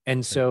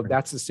And so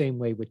that's the same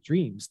way with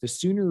dreams. The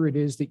sooner it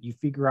is that you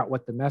figure out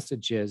what the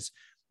message is,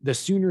 the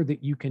sooner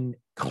that you can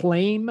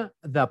claim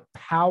the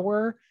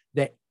power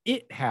that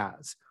it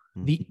has,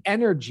 the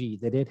energy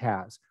that it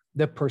has,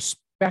 the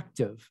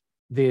perspective,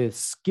 the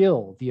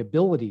skill, the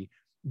ability.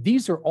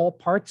 These are all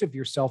parts of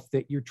yourself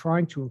that you're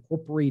trying to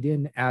incorporate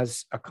in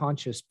as a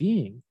conscious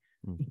being.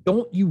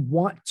 Don't you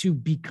want to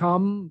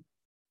become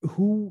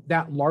who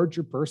that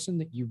larger person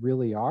that you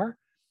really are?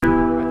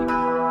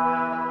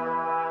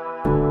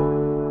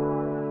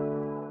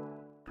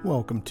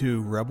 Welcome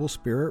to Rebel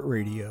Spirit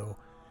Radio,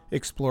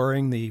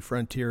 exploring the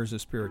frontiers of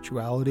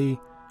spirituality,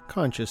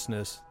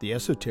 consciousness, the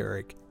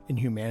esoteric, and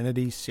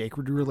humanity's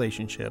sacred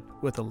relationship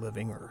with the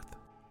living earth.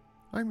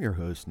 I'm your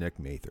host, Nick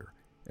Mather,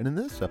 and in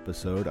this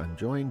episode, I'm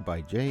joined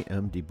by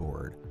J.M.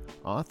 DeBord,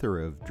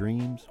 author of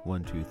Dreams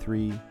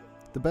 123,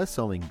 the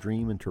best-selling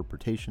Dream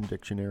Interpretation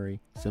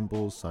Dictionary,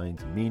 Symbols,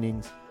 Signs, and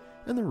Meanings,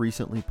 and the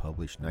recently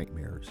published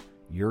Nightmares,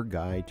 Your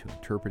Guide to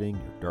Interpreting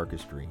Your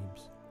Darkest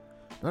Dreams.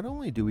 Not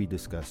only do we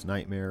discuss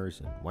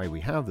nightmares and why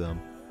we have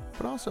them,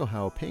 but also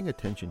how paying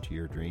attention to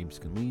your dreams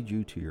can lead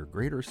you to your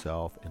greater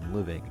self and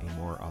living a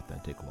more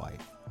authentic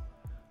life.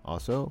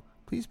 Also,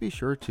 please be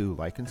sure to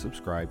like and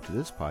subscribe to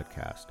this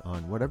podcast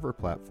on whatever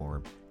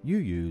platform you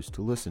use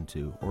to listen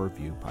to or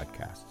view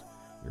podcasts.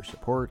 Your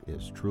support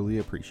is truly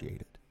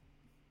appreciated.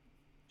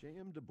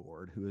 J.M.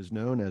 DeBord, who is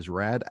known as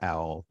Rad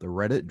Owl, the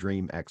Reddit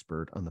dream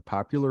expert on the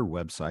popular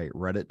website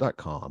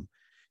reddit.com,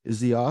 is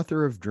the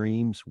author of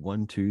Dreams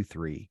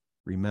 123,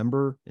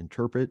 Remember,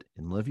 Interpret,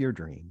 and Live Your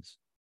Dreams,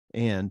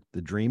 and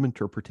the Dream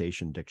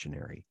Interpretation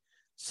Dictionary,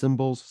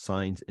 Symbols,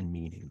 Signs, and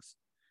Meanings.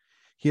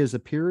 He has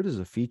appeared as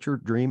a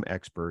featured dream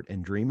expert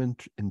and dream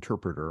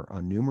interpreter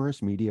on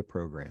numerous media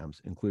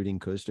programs, including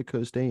Coast to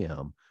Coast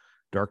AM,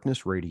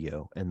 Darkness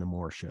Radio, and The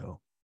More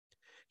Show.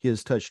 He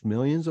has touched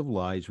millions of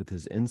lives with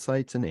his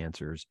insights and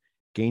answers,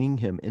 gaining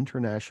him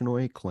international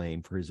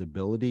acclaim for his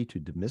ability to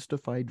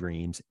demystify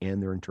dreams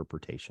and their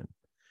interpretation.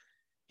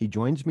 He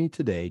joins me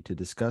today to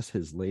discuss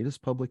his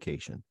latest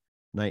publication,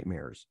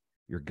 Nightmares,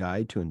 Your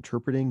Guide to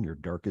Interpreting Your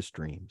Darkest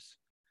Dreams.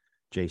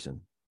 Jason,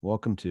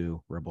 welcome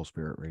to Rebel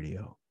Spirit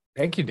Radio.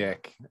 Thank you,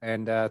 Nick.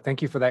 And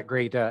thank you for that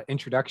great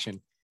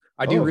introduction.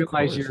 I do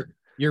realize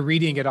you're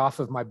reading it off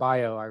of my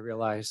bio, I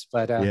realize,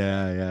 but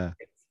yeah.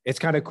 It's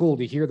kind of cool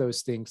to hear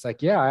those things.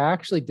 Like, yeah, I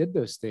actually did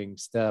those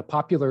things. The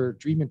popular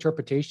Dream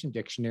Interpretation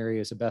Dictionary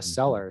is a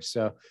bestseller.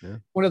 So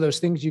one of those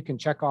things you can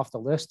check off the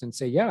list and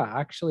say, yeah,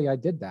 actually I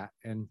did that.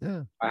 And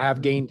I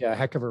have gained a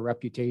heck of a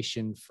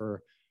reputation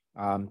for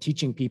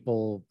teaching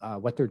people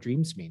what their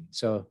dreams mean.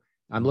 So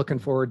I'm looking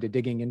forward to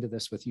digging into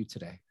this with you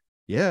today.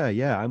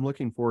 Yeah, I'm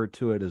looking forward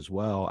to it as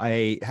well.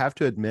 I have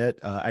to admit,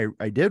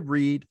 I did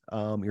read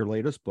your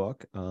latest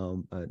book,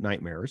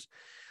 Nightmares,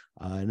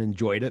 and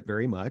enjoyed it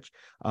very much.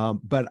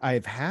 But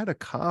I've had a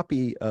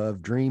copy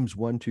of Dreams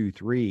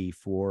 123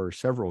 for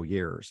several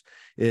years.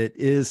 It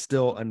is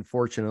still,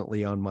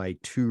 unfortunately, on my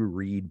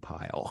to-read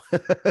pile,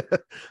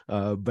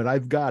 but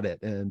I've got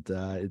it, and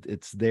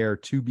it's there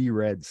to be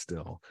read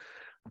still.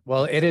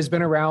 Well, it has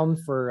been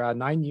around for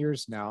 9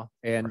 years now,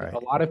 and a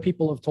lot of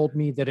people have told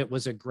me that it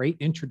was a great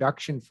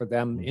introduction for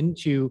them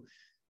into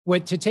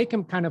to take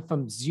them kind of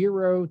from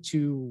zero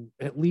to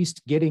at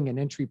least getting an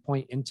entry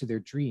point into their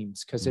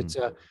dreams, because it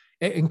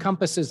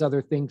encompasses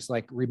other things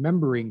like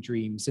remembering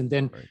dreams. And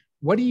then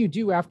what do you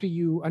do after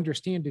you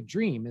understand a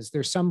dream? Is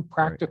there some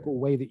practical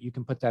way that you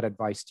can put that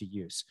advice to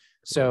use?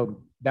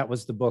 So that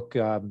was the book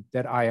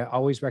that I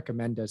always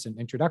recommend as an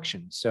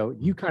introduction. So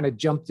you kind of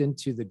jumped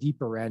into the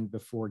deeper end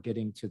before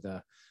getting to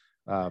the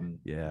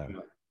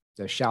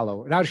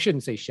shallow. And I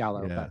shouldn't say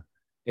shallow, but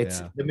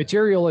the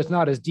material is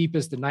not as deep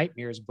as the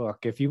Nightmares book.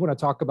 If you want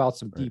to talk about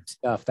some deep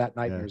stuff, that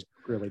Nightmares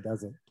book really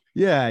doesn't.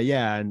 Yeah.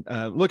 And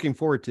looking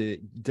forward to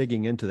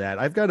digging into that.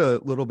 I've got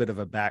a little bit of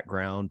a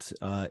background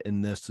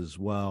in this as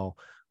well.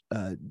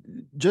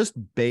 Just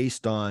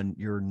based on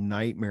your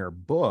Nightmare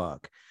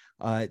book,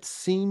 it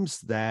seems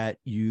that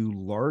you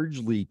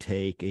largely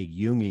take a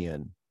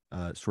Jungian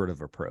sort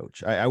of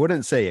approach. I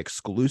wouldn't say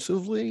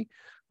exclusively,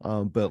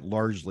 but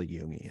largely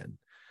Jungian.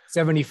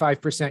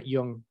 75%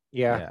 Jung.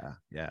 Yeah.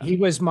 He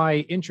was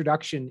my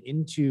introduction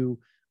into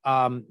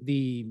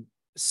the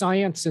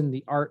science and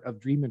the art of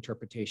dream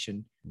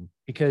interpretation,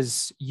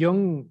 because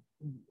Jung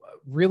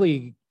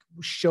really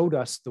showed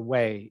us the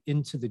way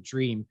into the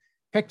dream,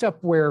 picked up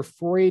where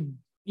Freud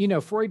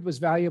was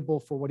valuable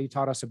for what he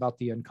taught us about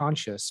the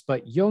unconscious,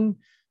 but Jung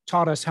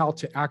taught us how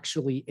to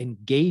actually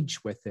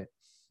engage with it.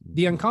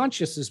 The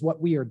unconscious is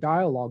what we are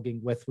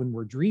dialoguing with when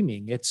we're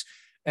dreaming. It's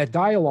a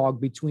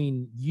dialogue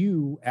between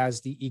you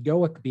as the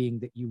egoic being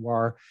that you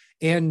are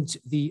and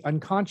the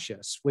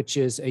unconscious, which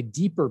is a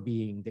deeper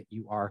being that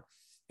you are.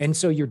 And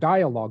so you're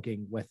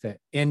dialoguing with it.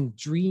 And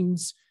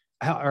dreams,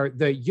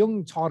 the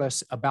Jung taught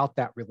us about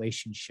that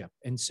relationship.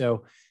 And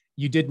so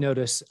you did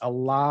notice a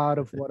lot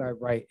of what I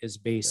write is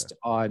based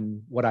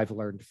on what I've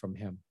learned from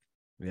him.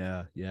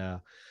 Yeah.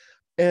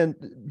 And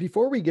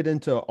before we get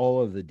into all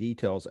of the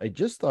details, I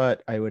just thought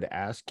I would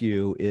ask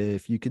you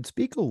if you could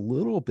speak a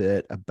little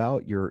bit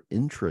about your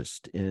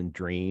interest in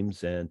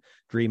dreams and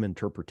dream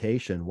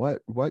interpretation.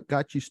 What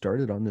got you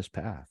started on this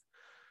path?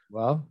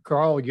 Well,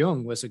 Carl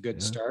Jung was a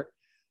good start.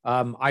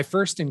 I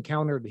first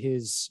encountered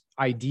his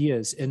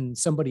ideas in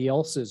somebody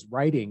else's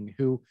writing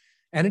who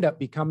ended up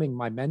becoming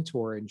my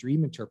mentor in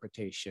dream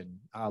interpretation.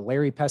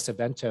 Larry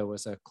Pesavento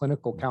was a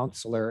clinical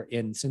counselor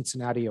in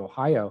Cincinnati,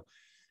 Ohio.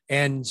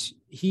 And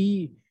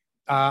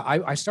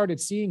I started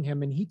seeing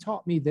him, and he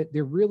taught me that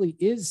there really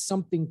is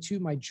something to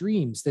my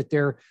dreams, that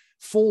they're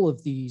full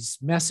of these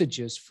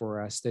messages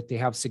for us, that they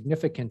have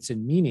significance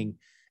and meaning,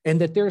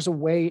 and that there's a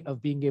way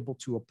of being able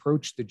to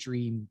approach the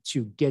dream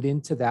to get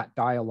into that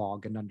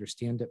dialogue and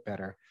understand it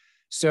better.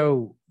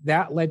 So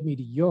that led me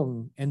to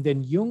Jung, and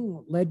then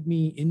Jung led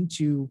me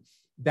into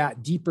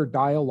that deeper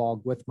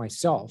dialogue with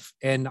myself.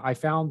 And I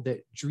found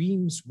that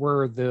dreams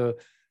were the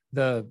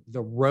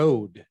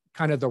road,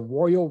 kind of the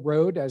royal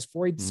road, as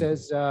Freud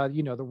says,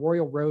 the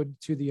royal road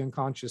to the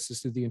unconscious is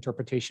through the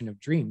interpretation of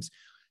dreams.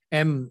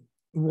 And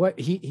what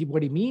he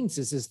means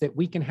is that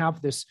we can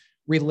have this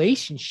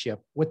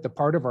relationship with the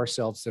part of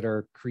ourselves that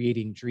are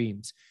creating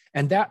dreams.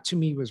 And that to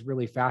me was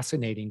really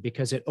fascinating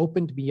because it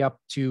opened me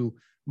up to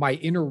my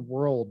inner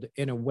world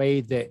in a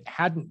way that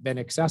hadn't been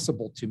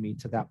accessible to me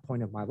to that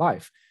point of my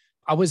life.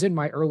 I was in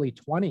my early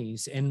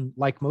 20s, and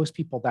like most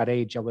people that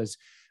age, I was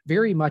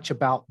very much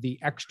about the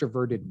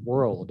extroverted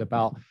world,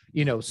 about,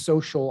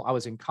 social. I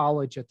was in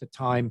college at the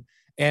time,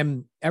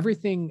 and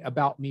everything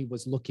about me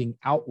was looking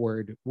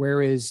outward,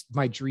 whereas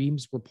my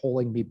dreams were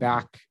pulling me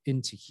back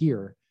into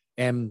here.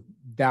 And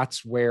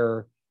that's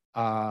where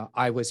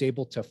I was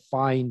able to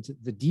find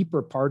the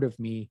deeper part of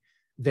me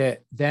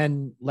that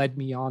then led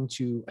me on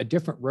to a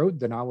different road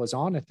than I was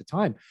on at the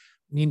time.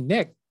 I mean,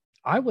 Nick,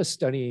 I was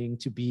studying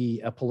to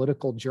be a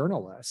political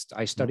journalist.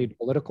 I studied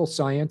political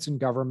science and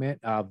government,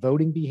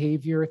 voting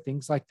behavior,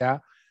 things like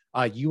that,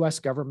 US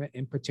government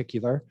in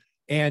particular.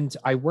 And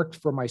I worked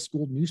for my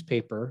school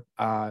newspaper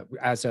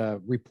as a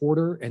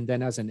reporter and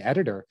then as an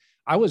editor.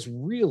 I was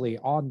really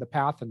on the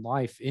path in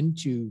life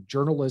into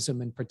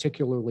journalism and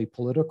particularly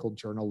political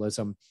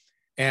journalism.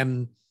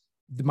 And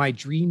my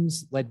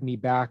dreams led me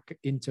back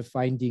into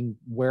finding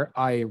where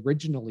I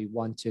originally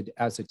wanted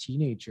as a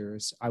teenager.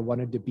 I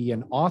wanted to be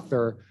an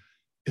author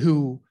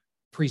who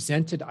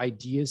presented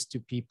ideas to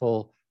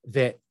people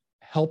that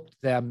helped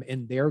them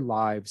in their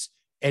lives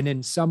and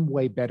in some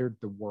way bettered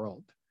the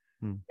world.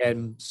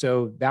 And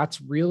so that's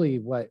really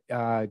what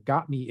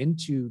got me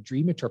into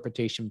dream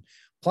interpretation.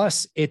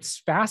 Plus, it's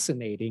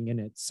fascinating in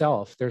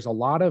itself. There's a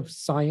lot of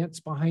science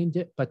behind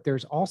it, but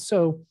there's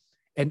also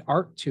an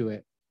art to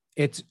it.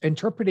 It's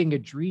interpreting a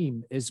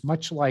dream is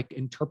much like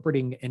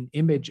interpreting an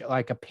image,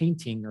 like a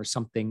painting or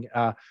something,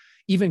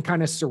 even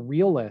kind of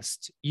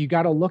surrealist. You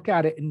got to look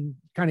at it and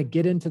kind of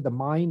get into the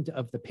mind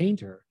of the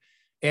painter.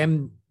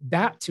 And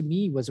that to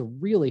me was a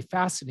really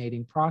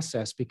fascinating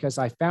process because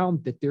I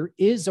found that there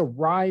is a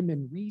rhyme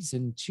and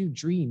reason to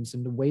dreams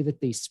in the way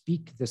that they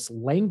speak this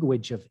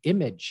language of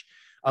image,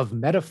 of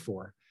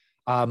metaphor.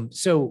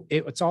 So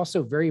it's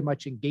also very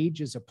much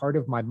engages a part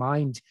of my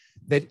mind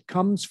that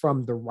comes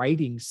from the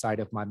writing side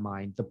of my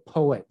mind, the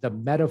poet, the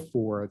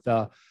metaphor,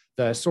 the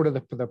sort of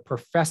the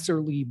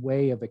professorly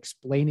way of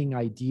explaining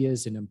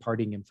ideas and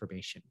imparting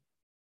information.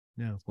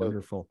 Yeah,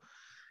 wonderful.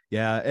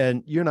 Yeah,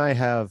 and you and I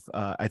have,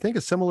 I think,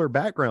 a similar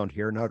background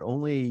here. Not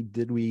only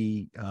did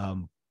we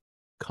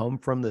come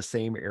from the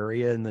same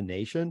area in the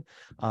nation,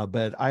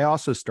 but I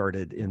also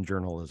started in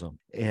journalism,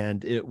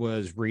 and it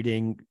was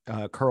reading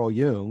Carl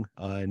Jung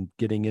and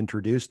getting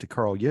introduced to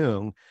Carl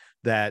Jung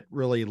that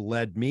really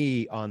led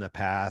me on the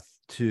path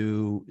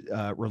to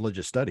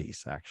religious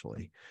studies,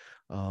 actually,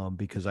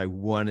 because I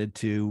wanted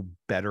to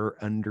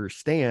better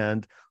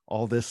understand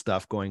all this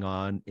stuff going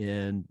on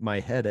in my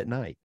head at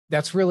night.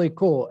 That's really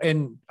cool.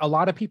 And a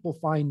lot of people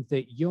find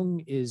that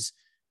Jung is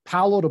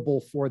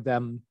palatable for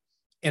them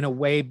in a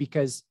way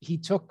because he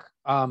took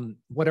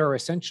what are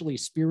essentially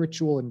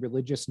spiritual and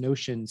religious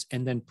notions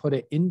and then put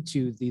it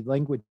into the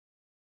language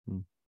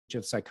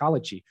of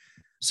psychology.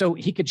 So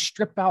he could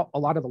strip out a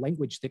lot of the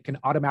language that can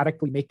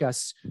automatically make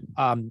us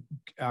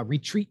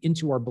retreat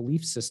into our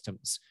belief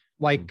systems,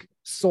 like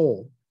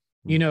soul.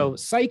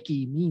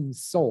 Psyche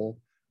means soul,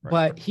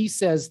 but he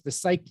says the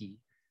psyche.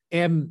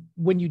 And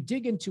when you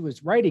dig into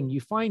his writing, you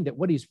find that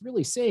what he's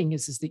really saying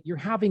is that you're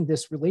having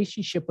this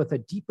relationship with a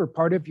deeper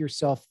part of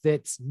yourself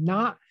that's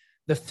not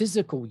the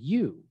physical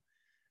you.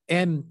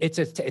 And it's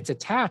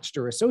attached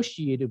or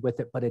associated with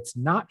it, but it's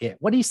not it.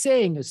 What he's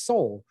saying is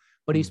soul,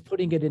 but he's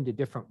putting it into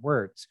different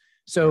words.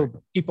 So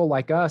people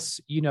like us,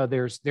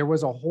 there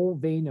was a whole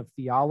vein of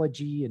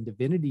theology and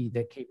divinity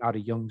that came out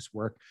of Jung's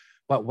work.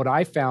 But what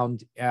I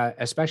found,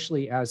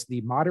 especially as the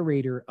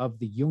moderator of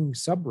the Jung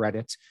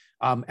subreddit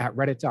at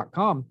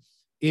reddit.com,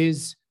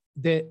 is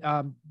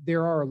that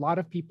there are a lot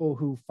of people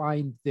who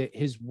find that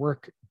his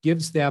work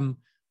gives them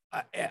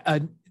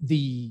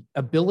the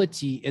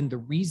ability and the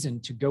reason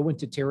to go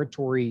into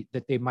territory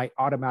that they might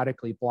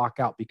automatically block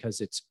out because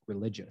it's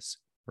religious.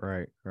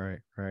 Right.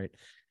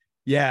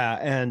 Yeah,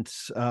 and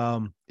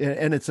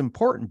it's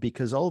important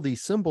because all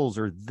these symbols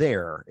are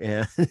there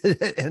and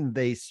and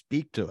they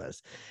speak to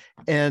us.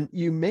 And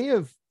you may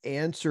have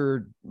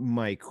answered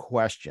my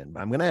question,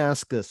 but I'm going to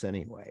ask this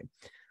anyway,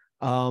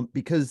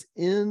 because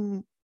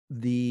in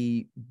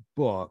the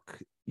book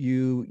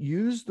you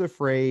use the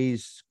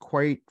phrase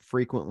quite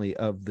frequently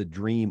of the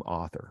dream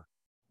author.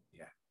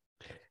 Yeah,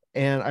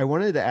 and I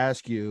wanted to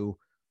ask you,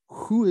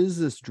 who is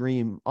this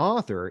dream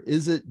author?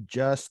 Is it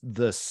just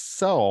the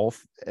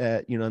self,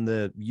 in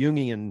the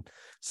Jungian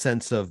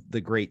sense of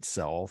the great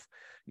self,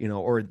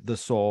 or the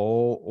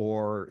soul,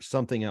 or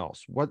something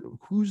else?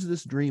 Who's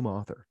this dream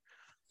author?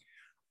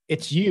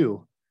 it's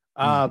you.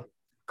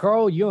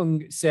 Carl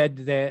Jung said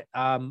that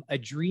a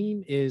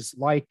dream is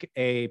like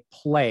a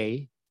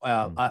play,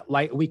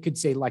 like we could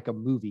say like a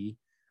movie,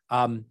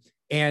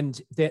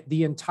 and that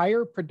the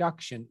entire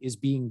production is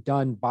being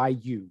done by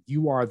you.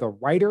 You are the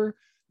writer,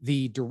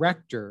 the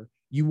director,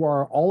 you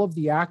are all of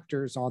the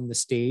actors on the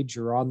stage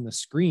or on the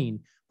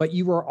screen, but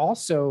you are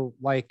also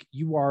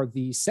you are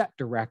the set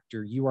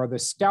director, you are the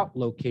scout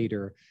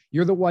locator,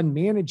 you're the one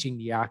managing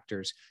the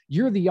actors,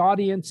 you're the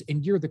audience,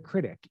 and you're the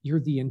critic, you're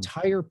the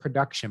entire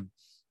production.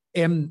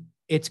 And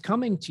it's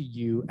coming to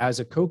you as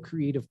a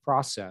co-creative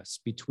process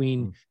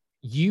between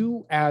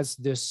you as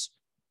this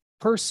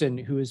person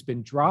who has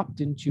been dropped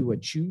into a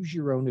choose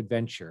your own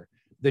adventure.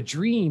 The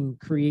dream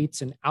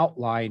creates an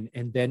outline,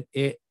 and then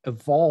it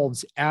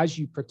evolves as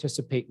you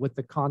participate with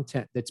the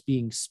content that's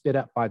being spit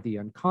up by the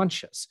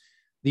unconscious.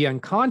 The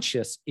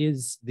unconscious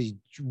is the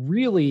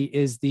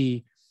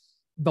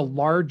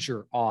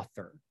larger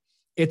author.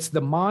 It's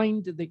the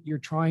mind that you're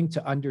trying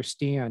to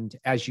understand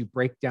as you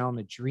break down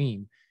a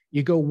dream.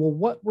 You go, well,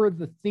 what were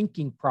the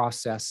thinking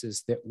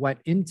processes that went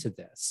into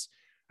this?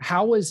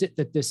 How is it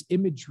that this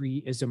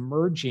imagery is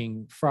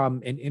emerging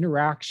from an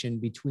interaction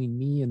between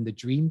me and the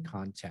dream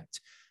content?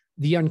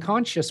 The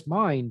unconscious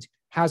mind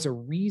has a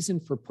reason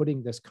for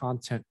putting this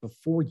content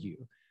before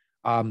you.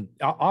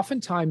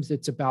 Oftentimes,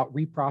 it's about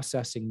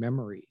reprocessing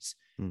memories.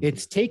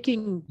 It's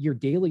taking your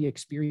daily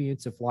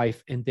experience of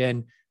life and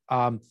then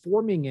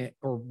forming it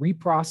or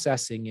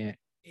reprocessing it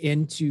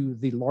into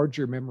the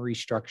larger memory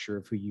structure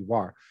of who you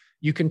are.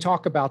 You can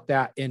talk about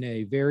that in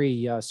a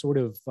very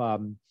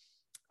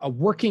a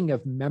working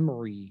of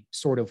memory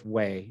sort of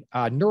way,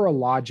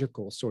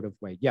 neurological sort of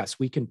way. Yes,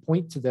 we can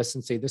point to this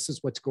and say, this is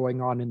what's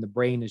going on in the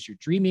brain as you're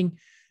dreaming.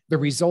 The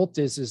result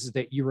is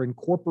that you're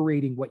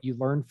incorporating what you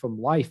learned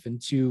from life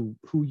into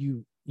who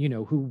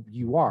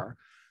you are.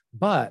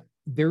 But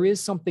there is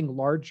something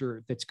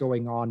larger that's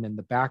going on in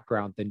the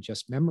background than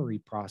just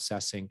memory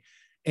processing.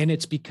 And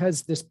it's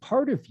because this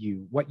part of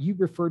you, what you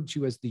referred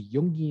to as the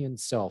Jungian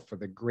self or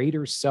the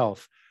greater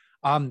self,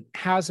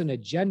 has an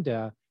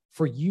agenda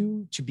for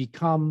you to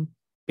become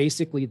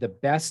basically the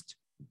best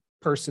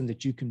person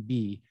that you can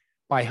be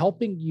by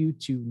helping you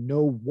to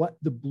know what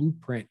the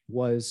blueprint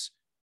was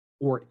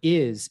or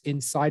is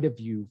inside of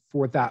you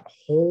for that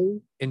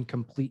whole and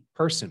complete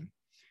person.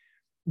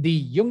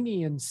 The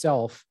Jungian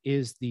self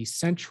is the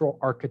central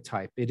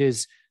archetype. It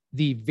is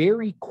the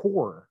very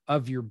core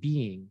of your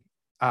being.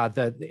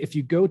 If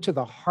you go to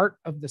the heart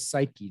of the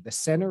psyche, the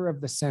center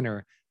of the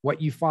center,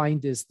 what you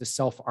find is the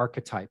self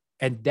archetype.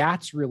 And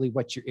that's really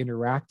what you're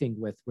interacting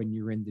with when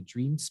you're in the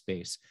dream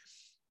space.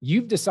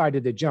 You've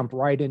decided to jump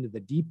right into the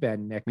deep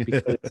end, Nick,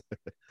 because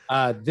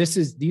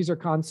these are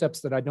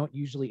concepts that I don't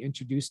usually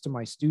introduce to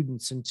my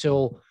students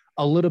until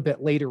a little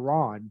bit later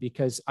on,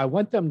 because I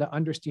want them to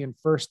understand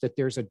first that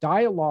there's a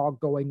dialogue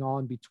going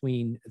on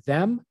between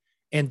them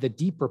and the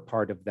deeper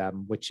part of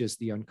them, which is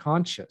the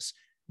unconscious.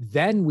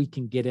 Then we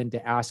can get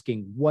into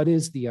asking, what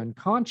is the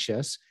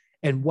unconscious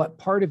and what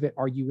part of it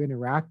are you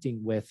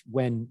interacting with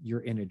when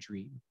you're in a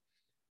dream?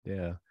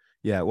 Yeah.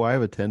 Yeah. Well, I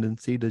have a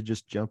tendency to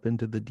just jump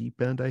into the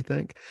deep end, I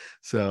think.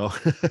 So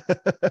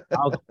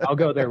I'll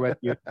go there with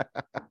you.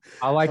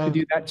 I like to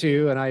do that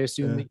too. And I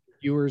assume that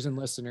viewers and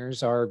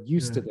listeners are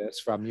used to this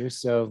from you.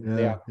 So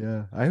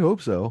yeah. I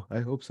hope so.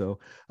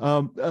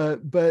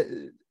 But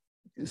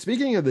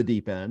speaking of the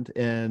deep end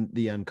and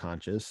the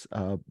unconscious,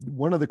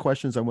 one of the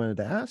questions I wanted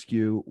to ask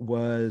you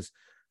was,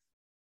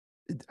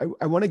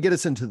 I want to get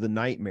us into the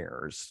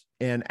nightmares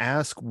and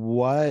ask,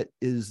 what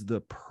is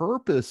the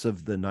purpose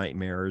of the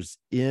nightmares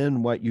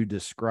in what you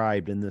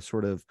described in this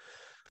sort of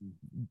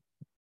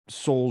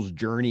soul's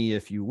journey,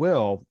 if you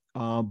will.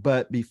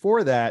 But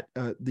before that,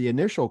 the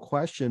initial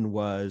question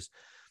was,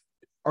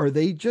 are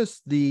they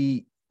just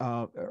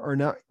are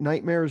not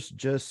nightmares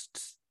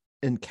just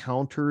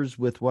encounters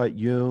with what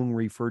Jung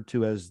referred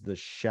to as the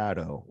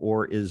shadow,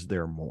 or is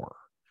there more?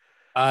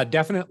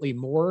 Definitely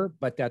more,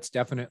 but that's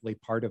definitely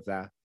part of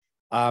that.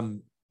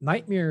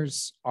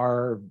 Nightmares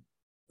they're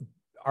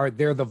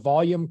the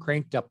volume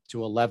cranked up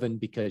to 11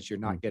 because you're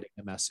not getting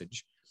the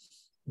message.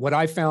 What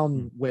I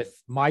found with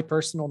my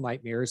personal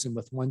nightmares and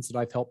with ones that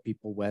I've helped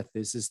people with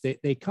is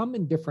they come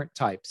in different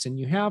types. And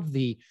you have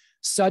the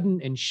sudden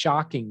and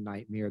shocking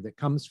nightmare that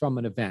comes from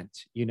an event.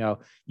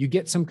 You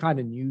get some kind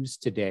of news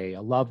today,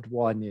 a loved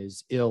one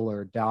is ill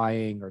or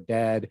dying or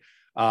dead,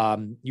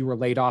 You were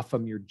laid off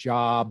from your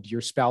job,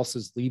 your spouse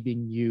is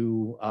leaving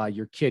you,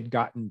 your kid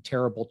got in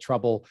terrible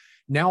trouble.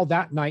 Now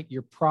that night,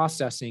 you're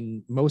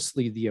processing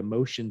mostly the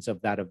emotions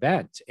of that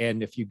event.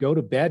 And if you go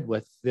to bed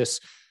with this,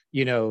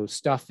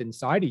 stuff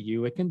inside of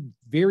you, it can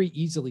very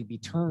easily be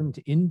turned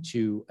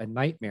into a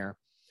nightmare.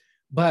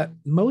 But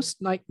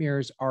most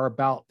nightmares are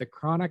about the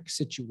chronic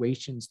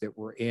situations that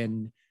we're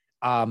in,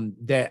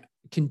 that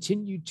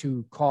continue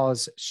to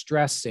cause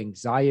stress,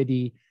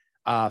 anxiety,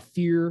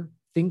 fear,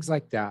 things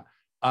like that.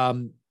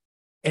 And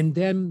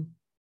then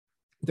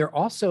they're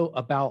also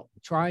about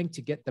trying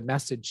to get the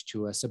message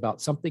to us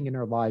about something in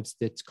our lives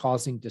that's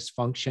causing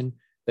dysfunction,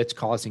 that's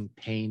causing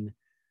pain,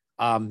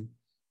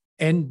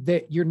 and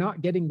that you're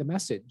not getting the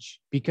message,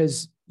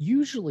 because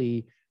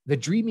usually the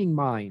dreaming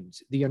mind,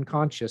 the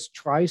unconscious,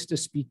 tries to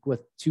speak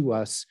to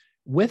us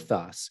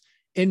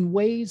in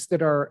ways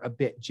that are a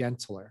bit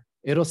gentler.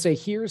 It'll say,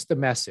 here's the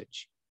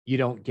message. You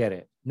don't get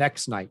it.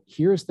 Next night,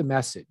 here's the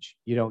message.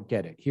 You don't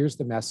get it. Here's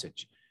the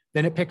message.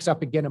 Then it picks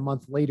up again a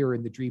month later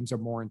and the dreams are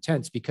more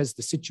intense because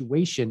the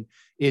situation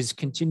is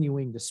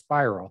continuing to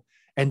spiral.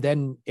 And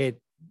then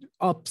it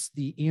ups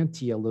the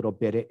ante a little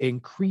bit. It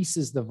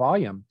increases the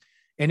volume.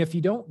 And if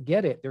you don't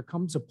get it, there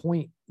comes a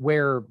point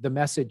where the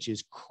message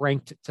is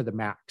cranked to the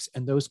max.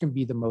 And those can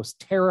be the most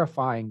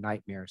terrifying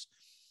nightmares.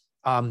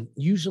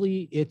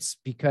 Usually it's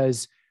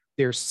because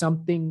there's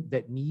something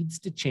that needs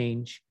to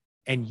change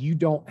and you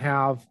don't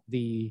have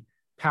the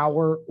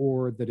power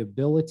or the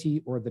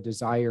ability or the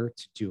desire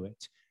to do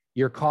it.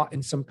 You're caught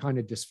in some kind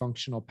of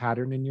dysfunctional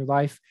pattern in your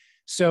life.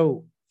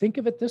 So think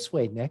of it this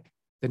way, Nick.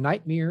 The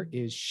nightmare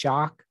is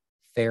shock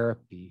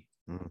therapy.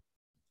 Mm-hmm.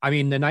 I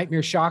mean, the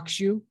nightmare shocks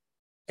you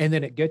and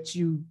then it gets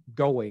you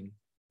going.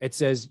 It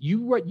says,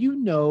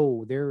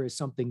 there is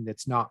something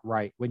that's not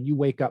right when you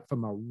wake up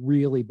from a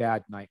really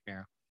bad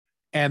nightmare.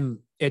 And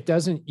it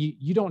doesn't,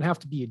 you don't have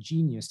to be a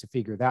genius to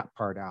figure that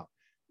part out.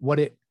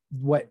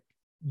 What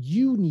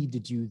you need to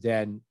do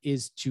then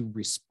is to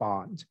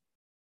respond.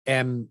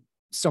 And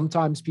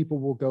sometimes people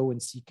will go and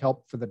seek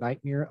help for the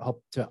nightmare,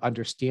 help to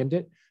understand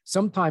it.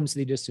 Sometimes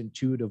they just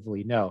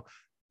intuitively know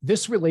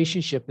this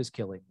relationship is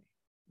killing me.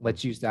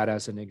 Let's use that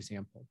as an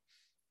example.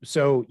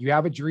 So you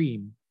have a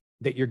dream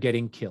that you're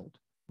getting killed,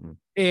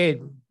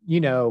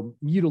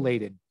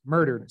 mutilated,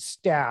 murdered,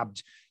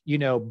 stabbed,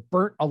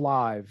 burnt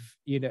alive,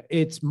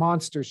 it's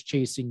monsters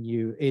chasing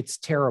you. It's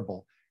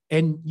terrible.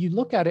 And you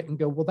look at it and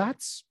go, well,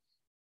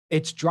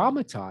 it's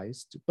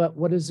dramatized, but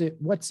what is it?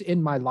 What's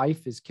in my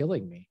life is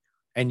killing me.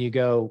 And you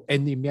go,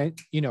 and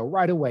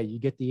right away you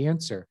get the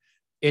answer.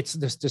 It's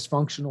this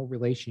dysfunctional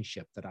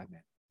relationship that I'm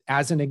in.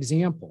 As an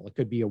example, it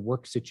could be a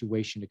work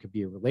situation. It could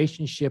be a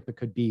relationship. It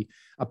could be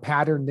a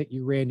pattern that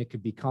you're in. It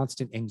could be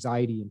constant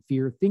anxiety and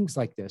fear, things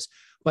like this.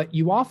 But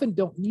you often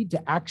don't need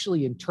to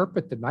actually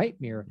interpret the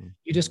nightmare.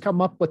 You just come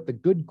up with the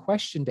good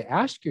question to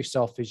ask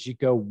yourself as you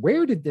go,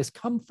 where did this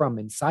come from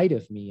inside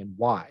of me and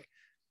why?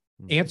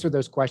 Answer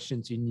those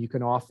questions and you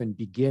can often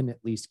begin at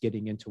least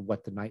getting into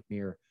what the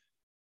nightmare,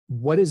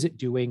 what is it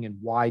doing and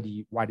why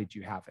did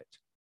you have it?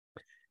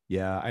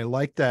 Yeah, I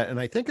like that. And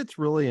I think it's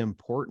really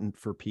important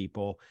for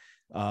people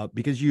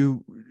because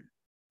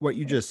what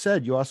you just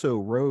said, you also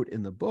wrote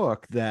in the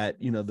book that,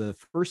 the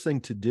first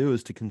thing to do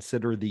is to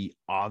consider the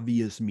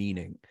obvious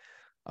meaning.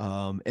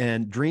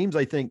 And dreams,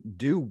 I think,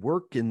 do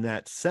work in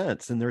that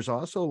sense. And there's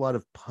also a lot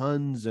of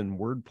puns and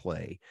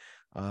wordplay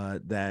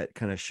that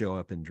kind of show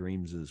up in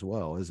dreams as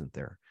well, isn't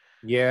there?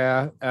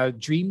 Yeah,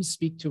 dreams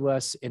speak to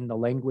us in the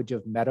language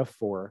of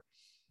metaphor.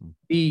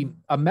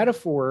 A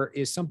metaphor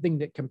is something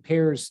that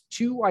compares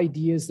two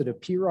ideas that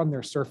appear on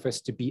their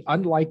surface to be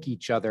unlike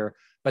each other,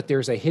 but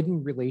there's a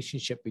hidden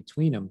relationship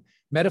between them.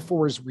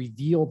 Metaphors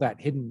reveal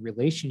that hidden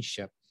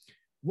relationship.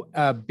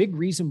 A big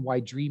reason why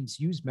dreams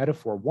use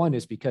metaphor, one,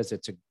 is because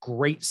it's a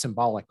great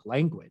symbolic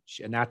language,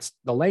 and that's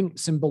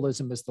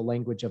symbolism is the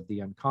language of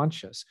the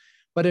unconscious.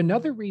 But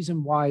another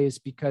reason why is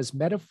because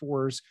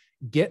metaphors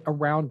get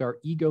around our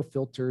ego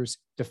filters,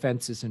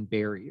 defenses, and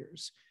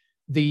barriers.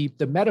 The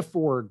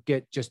metaphor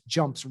just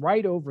jumps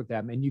right over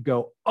them and you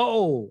go,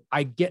 oh,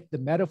 I get the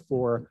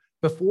metaphor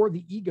before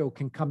the ego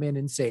can come in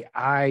and say,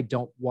 I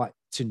don't want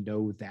to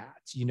know that.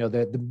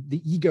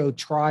 The ego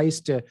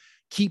tries to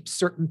keep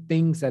certain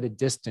things at a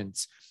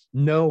distance.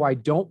 No, I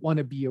don't want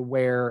to be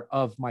aware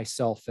of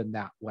myself in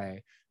that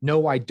way.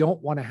 No, I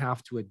don't want to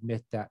have to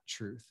admit that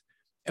truth.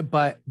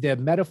 But the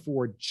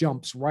metaphor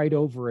jumps right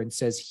over and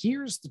says,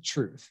 here's the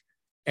truth.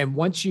 And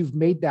once you've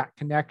made that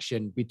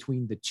connection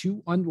between the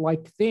two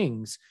unlike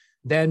things,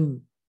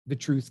 then the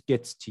truth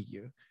gets to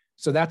you.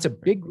 So that's a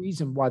big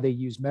reason why they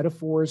use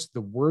metaphors, the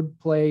word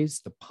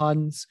plays, the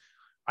puns.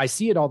 I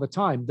see it all the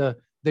time.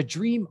 The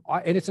dream,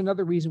 and it's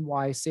another reason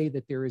why I say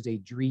that there is a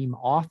dream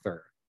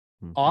author.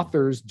 Mm-hmm.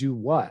 Authors do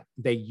what?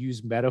 They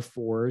use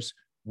metaphors,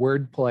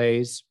 word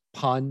plays,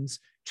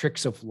 puns,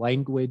 tricks of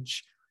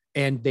language,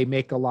 and they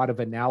make a lot of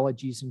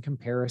analogies and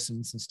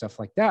comparisons and stuff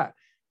like that.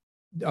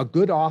 A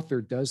good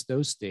author does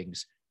those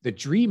things. The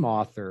dream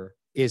author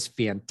is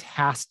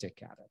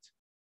fantastic at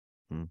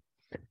it.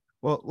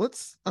 Well,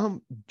 let's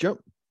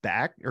jump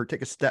back or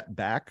take a step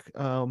back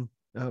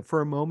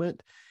for a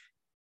moment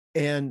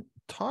and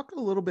talk a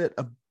little bit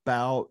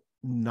about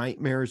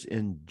nightmares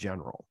in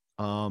general.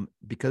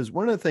 Because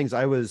one of the things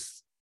I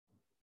was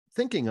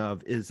thinking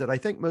of is that I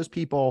think most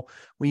people,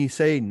 when you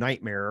say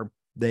nightmare,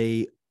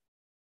 they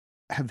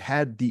have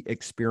had the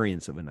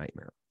experience of a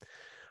nightmare.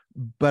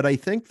 But I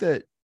think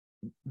that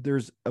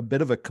there's a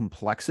bit of a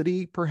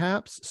complexity,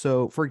 perhaps.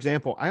 So, for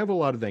example, I have a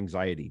lot of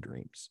anxiety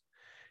dreams,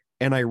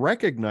 and I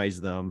recognize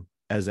them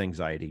as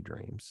anxiety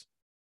dreams,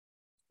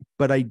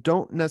 but I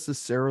don't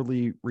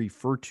necessarily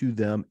refer to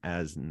them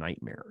as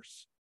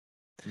nightmares.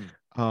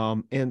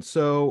 And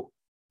so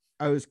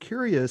I was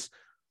curious,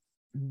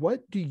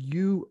 what do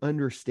you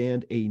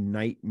understand a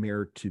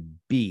nightmare to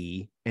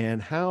be,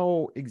 and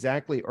how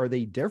exactly are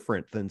they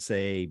different than,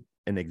 say,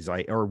 an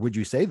anxiety, or would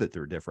you say that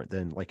they're different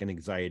than like an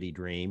anxiety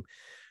dream?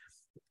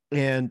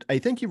 And I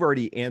think you've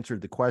already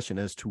answered the question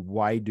as to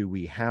why do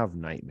we have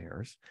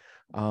nightmares.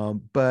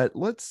 But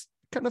let's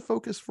kind of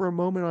focus for a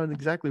moment on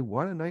exactly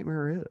what a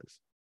nightmare is.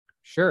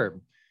 Sure.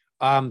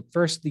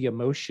 First, the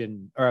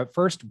emotion, or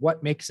first,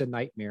 what makes a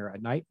nightmare? A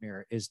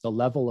nightmare is the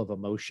level of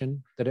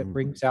emotion that it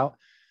brings out.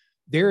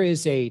 There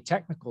is a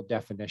technical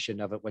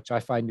definition of it, which I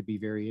find to be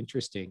very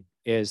interesting,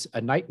 is a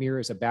nightmare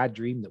is a bad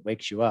dream that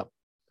wakes you up.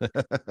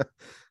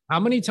 How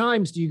many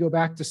times do you go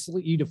back to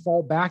sleep, you to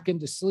fall back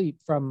into sleep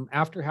from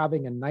after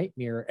having a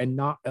nightmare and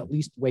not at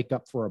least wake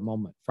up for a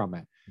moment from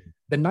it?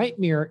 The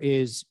nightmare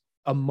is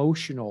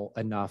emotional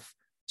enough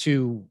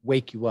to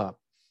wake you up.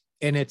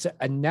 And it's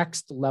a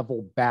next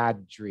level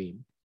bad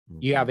dream.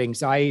 You have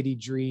anxiety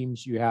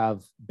dreams, you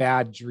have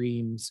bad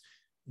dreams,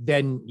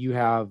 then you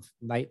have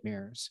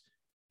nightmares.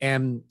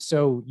 And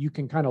so you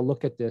can kind of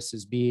look at this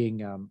as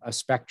being a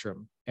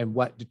spectrum. And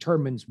what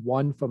determines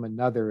one from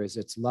another is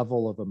its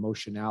level of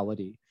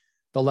emotionality.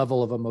 The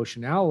level of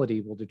emotionality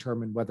will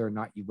determine whether or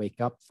not you wake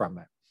up from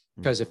it.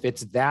 Because if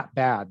it's that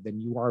bad, then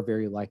you are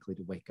very likely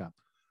to wake up.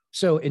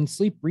 So in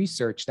sleep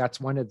research, that's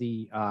one of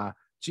the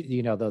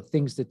the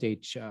things that they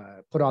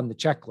put on the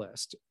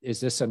checklist. Is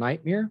this a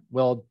nightmare?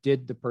 Well,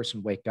 did the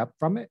person wake up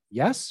from it?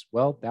 Yes.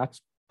 Well, that's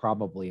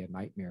probably a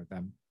nightmare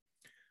then.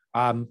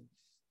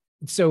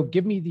 So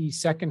give me the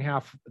second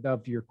half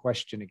of your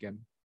question again.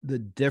 The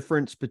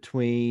difference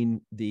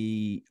between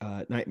the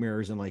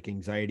nightmares and like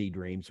anxiety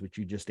dreams, which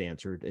you just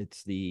answered,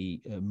 it's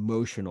the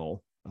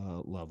emotional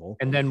level.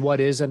 And then what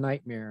is a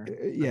nightmare?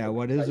 Yeah,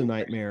 what is a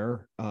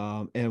nightmare?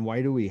 And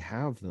why do we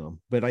have them?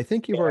 But I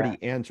think you've already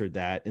answered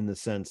that in the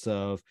sense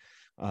of,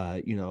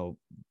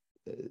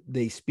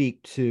 they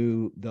speak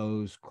to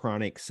those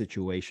chronic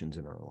situations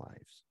in our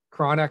lives.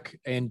 Chronic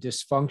and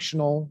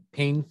dysfunctional,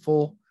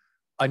 painful,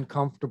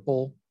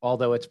 uncomfortable,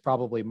 although it's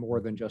probably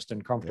more than just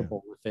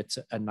uncomfortable if it's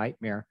a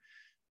nightmare.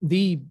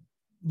 The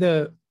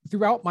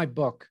throughout my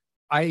book,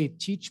 I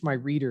teach my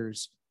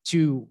readers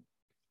to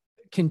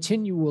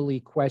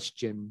continually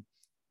question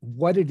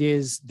what it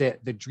is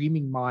that the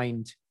dreaming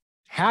mind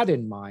had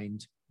in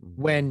mind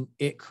when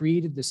it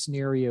created the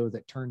scenario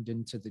that turned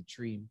into the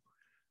dream.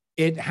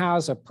 It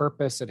has a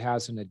purpose, it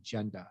has an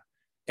agenda,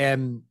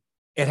 and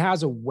it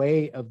has a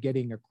way of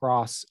getting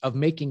across, of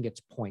making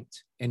its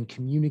point and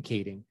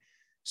communicating.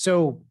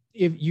 So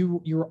if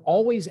you're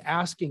always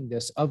asking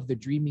this of the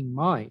dreaming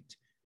mind,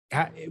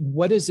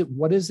 what is it?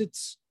 What is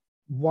its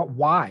what?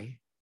 Why?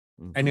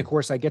 And of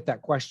course, I get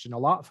that question a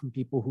lot from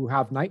people who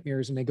have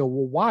nightmares, and they go,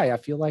 "Well, why? I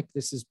feel like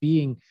this is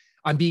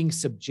I'm being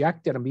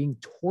subjected. I'm being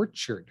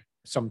tortured."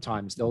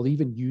 Sometimes they'll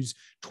even use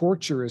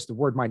torture as the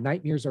word. My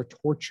nightmares are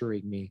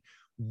torturing me.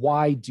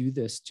 Why do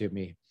this to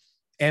me?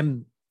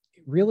 And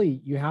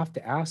really, you have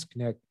to ask,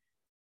 Nick,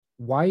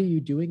 why are you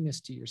doing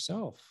this to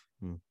yourself?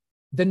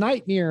 The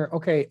nightmare,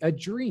 okay, a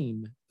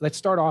dream. Let's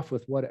start off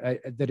with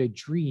that a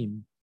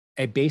dream,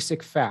 a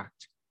basic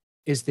fact,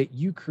 is that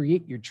you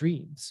create your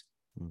dreams.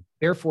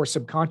 Therefore,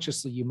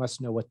 subconsciously, you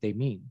must know what they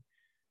mean.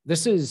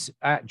 This is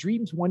at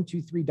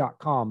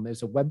dreams123.com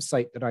is a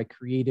website that I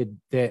created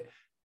that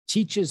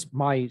teaches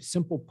my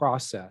simple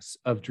process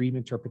of dream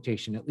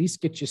interpretation, at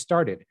least get you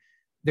started.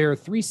 There are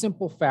 3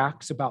 simple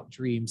facts about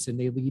dreams, and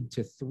they lead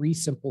to 3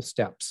 simple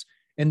steps.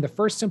 And the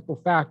first simple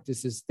fact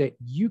is that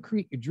you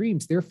create your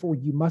dreams, therefore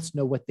you must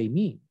know what they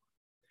mean.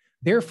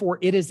 Therefore,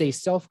 it is a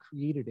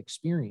self-created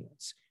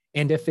experience.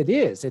 And if it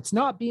is, it's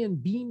not being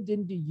beamed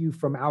into you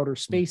from outer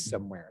space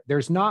somewhere.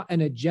 There's not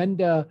an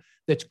agenda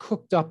that's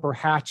cooked up or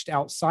hatched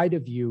outside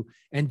of you,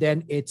 and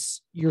then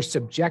you're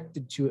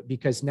subjected to it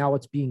because now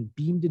it's being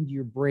beamed into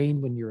your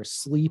brain when you're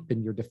asleep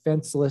and you're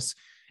defenseless.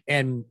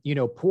 And,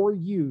 poor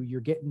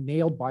you're getting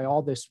nailed by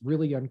all this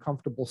really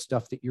uncomfortable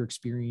stuff that you're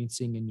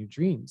experiencing in your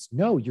dreams.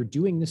 No, you're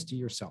doing this to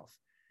yourself.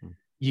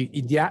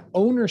 That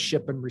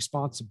ownership and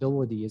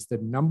responsibility is the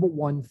number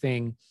one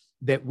thing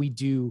that we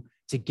do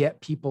to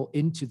get people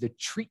into the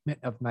treatment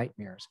of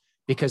nightmares.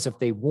 Because if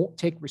they won't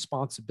take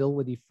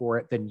responsibility for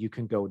it, then you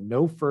can go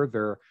no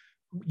further.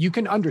 You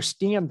can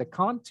understand the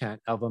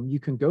content of them. You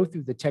can go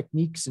through the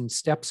techniques and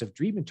steps of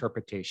dream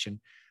interpretation,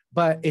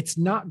 but it's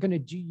not going to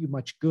do you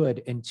much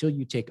good until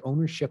you take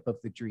ownership of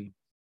the dream.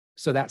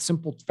 So that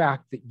simple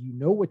fact that you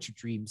know what your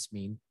dreams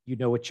mean, you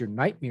know what your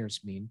nightmares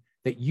mean,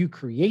 that you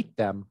create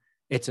them,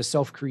 it's a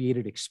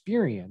self-created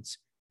experience.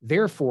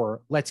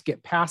 Therefore, let's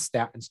get past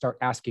that and start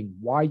asking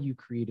why you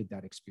created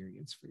that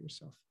experience for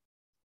yourself.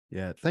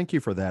 Yeah, thank you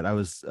for that. I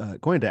was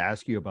going to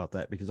ask you about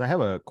that because I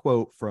have a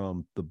quote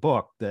from the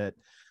book that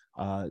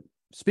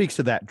speaks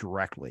to that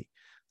directly.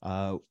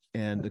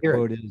 And the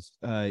quote is,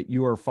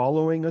 you are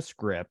following a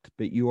script,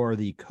 but you are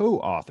the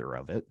co-author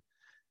of it.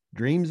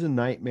 Dreams and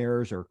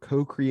nightmares are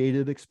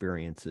co-created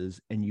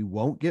experiences, and you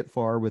won't get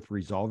far with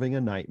resolving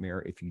a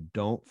nightmare if you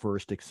don't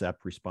first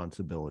accept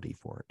responsibility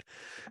for it.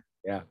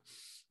 Yeah.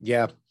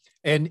 Yeah.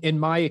 And in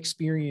my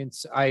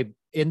experience,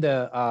 in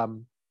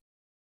the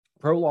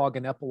prologue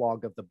and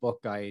epilogue of the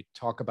book, I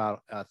talk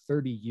about a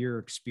 30-year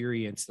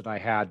experience that I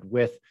had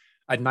with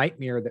a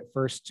nightmare that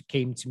first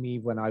came to me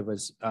when I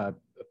was a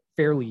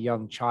fairly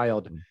young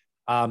child.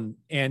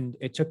 And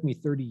it took me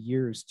 30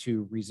 years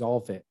to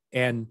resolve it.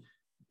 And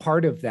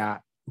part of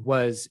that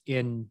was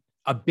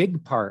a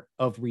big part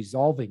of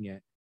resolving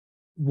it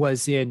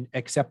was in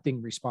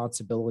accepting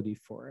responsibility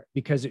for it,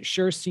 because it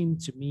sure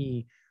seemed to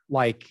me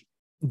like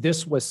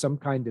this was some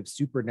kind of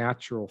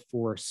supernatural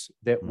force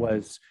that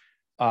was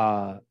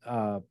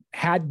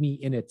had me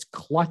in its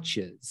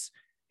clutches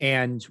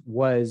and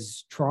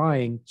was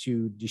trying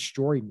to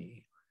destroy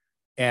me.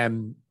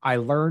 And I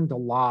learned a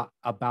lot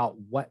about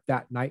what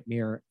that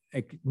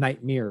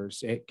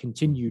nightmares, it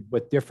continued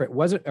with different, it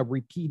wasn't a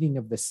repeating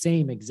of the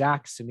same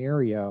exact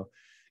scenario.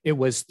 It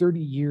was 30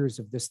 years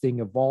of this thing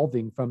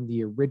evolving from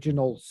the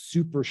original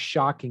super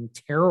shocking,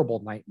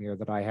 terrible nightmare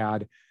that I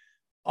had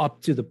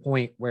up to the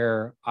point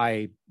where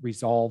I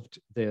resolved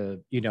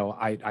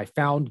I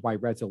found my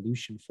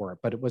resolution for it,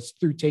 but it was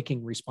through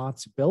taking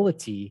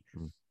responsibility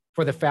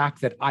for the fact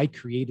that I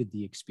created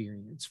the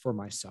experience for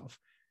myself.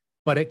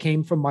 But it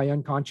came from my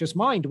unconscious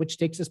mind, which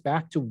takes us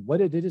back to what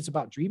it is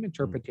about dream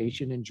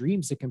interpretation and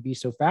dreams that can be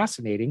so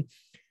fascinating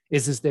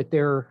is that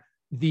they're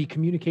the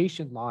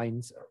communication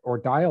lines or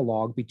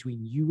dialogue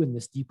between you and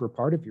this deeper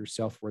part of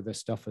yourself where this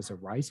stuff is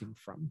arising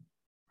from.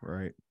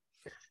 Right.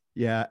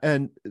 Yeah.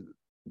 And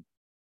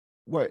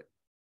what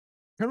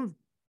kind of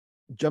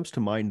jumps to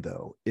mind,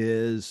 though,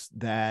 is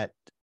that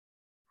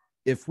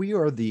if we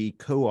are the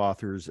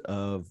co-authors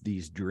of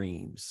these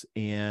dreams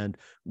and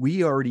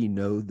we already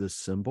know the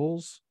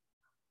symbols,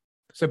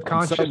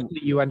 subconsciously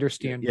you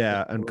understand.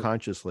 Yeah,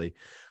 unconsciously.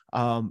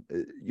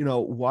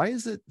 Why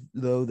is it,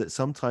 though, that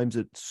sometimes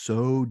it's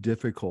so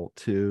difficult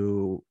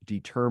to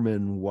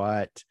determine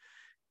what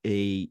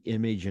a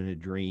image in a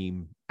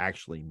dream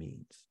actually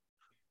means?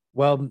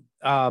 Well,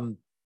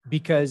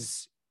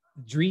 because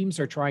dreams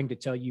are trying to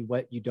tell you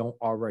what you don't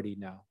already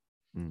know.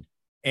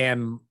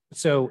 And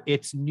so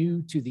it's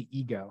new to the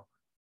ego.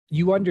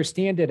 You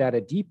understand it at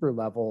a deeper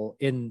level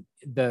in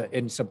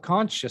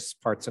subconscious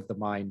parts of the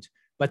mind,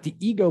 but the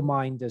ego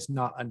mind does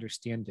not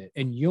understand it.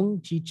 And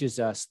Jung teaches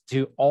us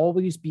to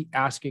always be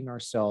asking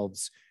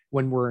ourselves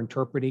when we're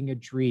interpreting a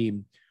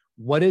dream,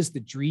 what is the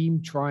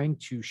dream trying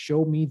to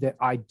show me that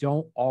I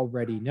don't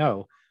already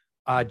know?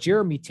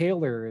 Jeremy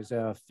Taylor is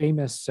a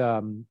famous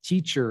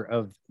teacher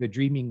of the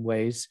dreaming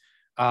ways.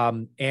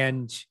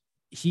 And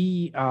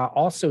he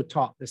also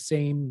taught the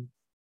same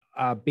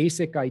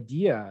basic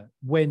idea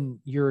when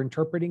you're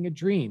interpreting a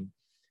dream.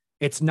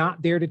 It's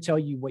not there to tell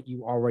you what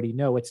you already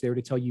know. It's there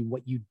to tell you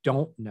what you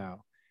don't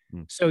know.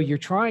 So you're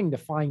trying to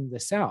find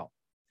this out,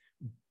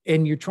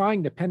 and you're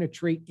trying to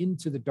penetrate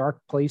into the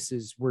dark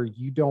places where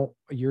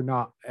you're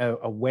not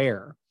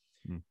aware.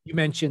 You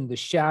mentioned the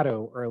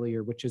shadow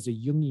earlier, which is a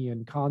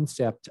Jungian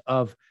concept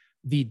of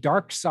the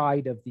dark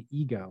side of the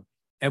ego.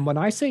 And when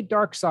I say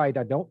dark side,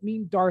 I don't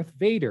mean Darth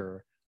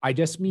Vader. I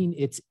just mean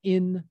it's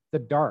in the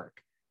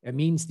dark. It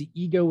means the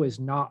ego is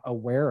not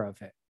aware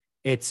of it.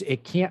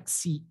 It can't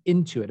see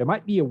into it. It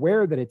might be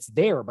aware that it's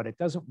there, but it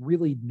doesn't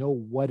really know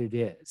what it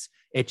is.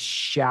 It's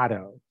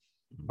shadow.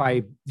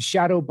 By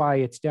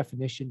its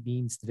definition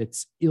means that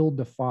it's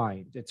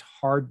ill-defined. It's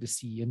hard to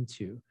see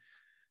into.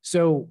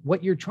 So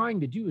what you're trying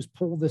to do is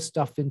pull this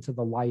stuff into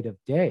the light of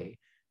day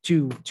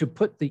to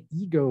put the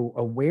ego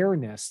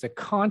awareness, the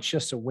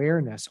conscious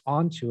awareness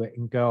onto it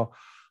and go,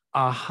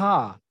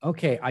 aha,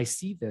 okay, I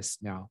see this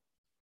now.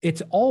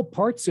 It's all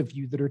parts of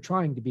you that are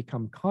trying to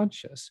become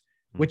conscious,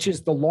 which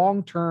is the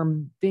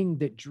long-term thing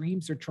that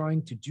dreams are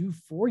trying to do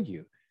for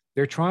you.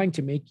 They're trying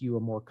to make you a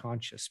more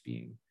conscious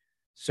being.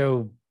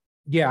 So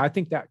yeah, I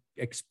think that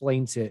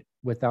explains it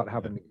without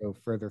having to go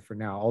further for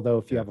now. Although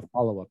if you have a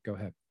follow-up, go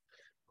ahead.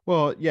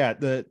 Well, yeah,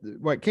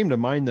 what came to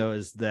mind, though,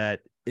 is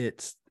that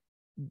it's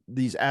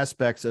these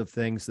aspects of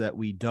things that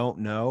we don't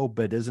know,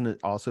 but isn't it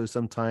also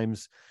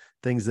sometimes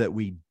things that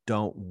we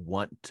don't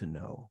want to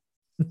know?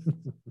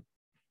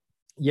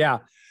 Yeah.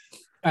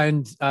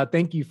 And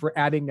thank you for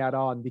adding that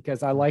on,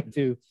 because I like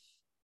to,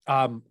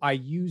 I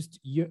used,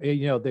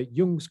 the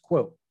Jung's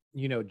quote,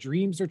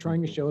 dreams are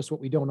trying to show us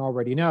what we don't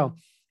already know.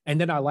 And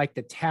then I like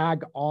to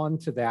tag on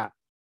to that.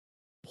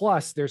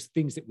 Plus there's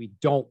things that we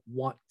don't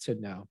want to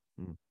know.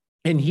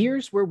 And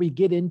here's where we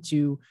get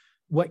into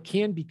what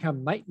can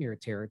become nightmare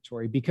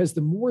territory, because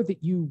the more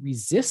that you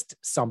resist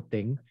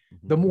something,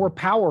 the more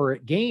power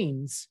it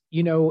gains,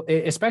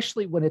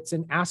 especially when it's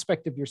an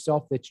aspect of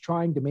yourself that's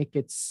trying to make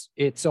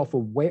itself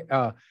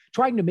aware,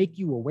 trying to make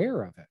you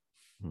aware of it.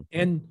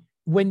 And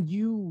when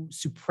you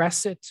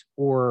suppress it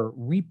or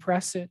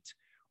repress it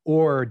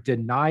or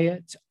deny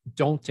it,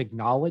 don't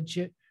acknowledge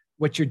it,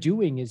 what you're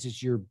doing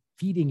is you're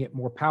feeding it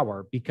more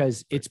power,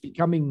 because it's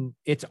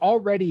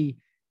already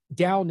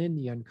down in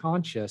the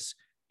unconscious,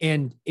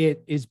 and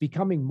it is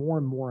becoming more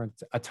and more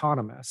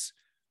autonomous.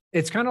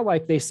 It's kind of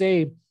like they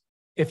say,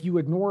 if you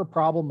ignore a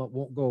problem, it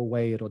won't go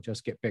away. It'll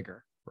just get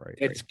bigger.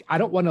 Right. I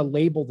don't want to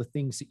label the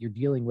things that you're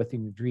dealing with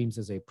in your dreams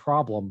as a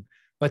problem,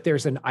 but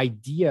there's an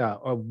idea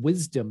of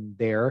wisdom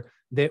there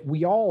that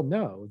we all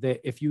know that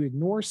if you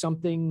ignore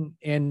something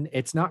and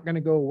it's not going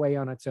to go away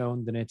on its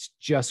own, then it's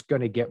just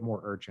going to get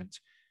more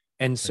urgent.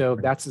 And so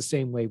that's the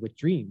same way with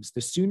dreams.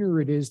 The sooner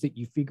it is that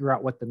you figure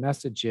out what the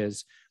message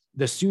is,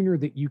 the sooner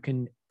that you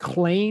can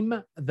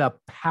claim the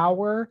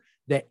power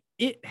that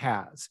it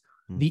has,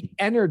 the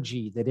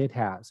energy that it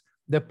has,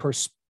 the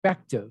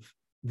perspective,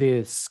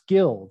 the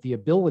skill, the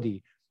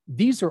ability.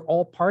 These are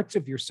all parts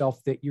of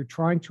yourself that you're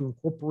trying to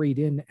incorporate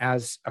in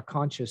as a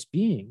conscious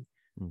being.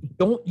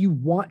 Don't you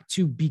want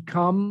to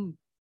become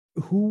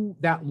who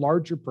that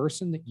larger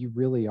person that you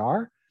really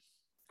are?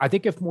 I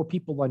think if more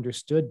people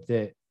understood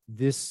that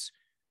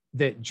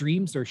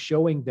dreams are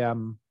showing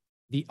them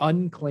the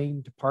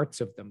unclaimed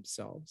parts of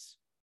themselves,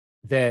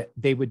 that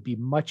they would be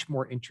much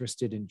more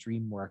interested in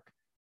dream work,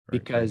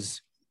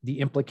 because the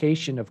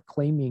implication of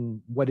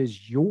claiming what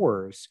is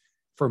yours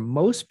for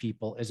most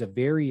people is a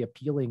very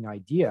appealing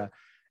idea,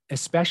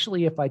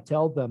 especially if I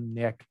tell them,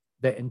 Nick,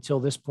 that until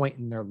this point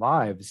in their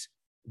lives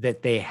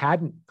that they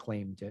hadn't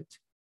claimed it.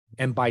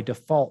 And by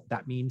default,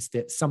 that means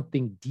that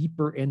something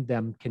deeper in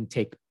them can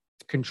take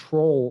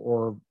control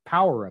or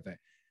power of it.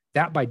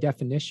 That by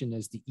definition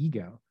is the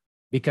ego,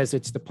 because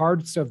it's the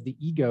parts of the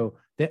ego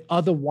that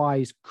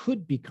otherwise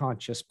could be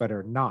conscious but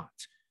are not.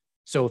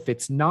 So if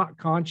it's not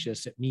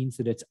conscious, it means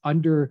that it's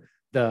under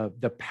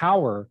the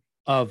power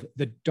of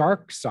the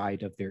dark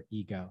side of their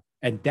ego.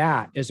 And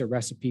that is a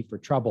recipe for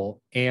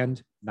trouble and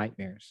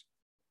nightmares.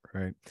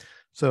 Right.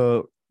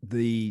 So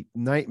the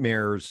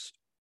nightmares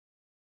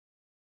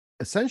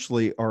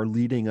essentially are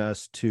leading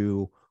us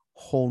to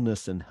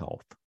wholeness and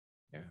health.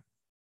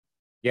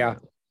 Yeah.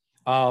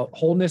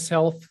 Wholeness,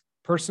 health,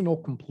 personal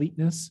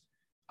completeness.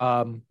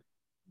 It's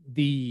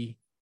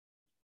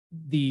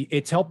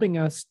helping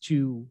us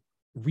to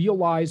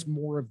realize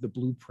more of the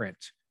blueprint,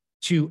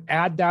 to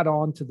add that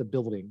on to the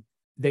building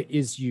that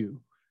is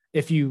you.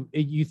 If you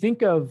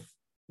think of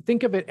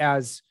it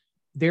as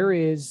there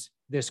is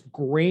this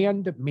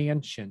grand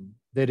mansion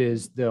that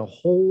is the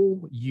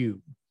whole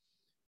you,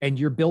 and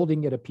you're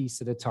building it a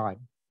piece at a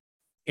time.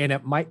 And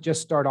it might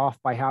just start off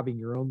by having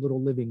your own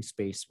little living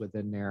space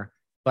within there,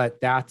 but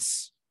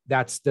that's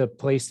the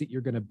place that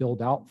you're going to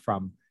build out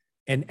from.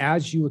 And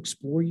as you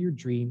explore your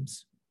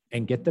dreams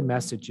and get the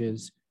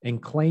messages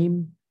and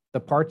claim the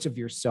parts of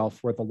yourself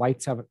where the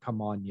lights haven't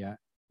come on yet,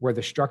 where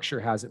the structure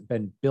hasn't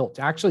been built.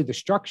 Actually, the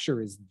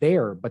structure is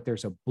there, but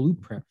there's a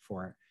blueprint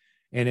for it.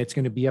 And it's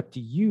going to be up to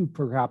you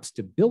perhaps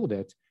to build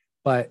it,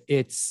 but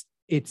it's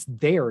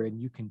there and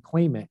you can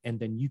claim it. And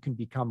then you can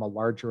become a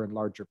larger and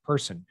larger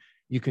person.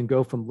 You can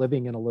go from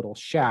living in a little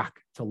shack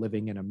to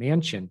living in a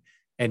mansion.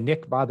 And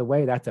Nick, by the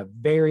way, that's a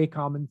very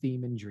common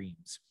theme in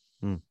dreams.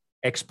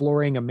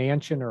 Exploring a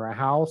mansion or a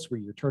house where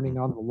you're turning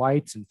on the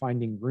lights and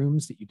finding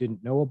rooms that you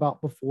didn't know about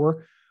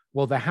before.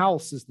 Well, the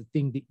house is the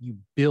thing that you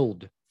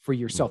build for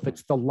yourself.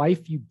 It's the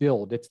life you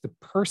build. It's the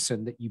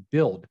person that you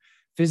build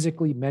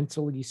physically,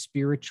 mentally,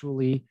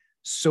 spiritually,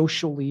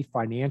 socially,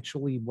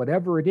 financially,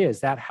 whatever it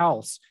is, that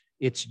house,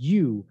 it's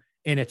you,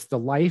 and it's the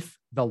life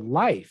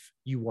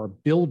you are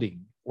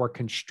building or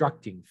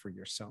constructing for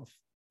yourself.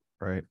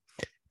 Right.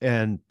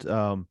 And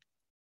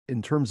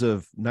in terms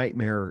of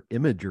nightmare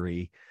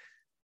imagery,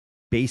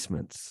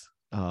 basements,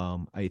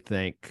 I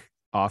think,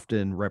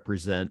 often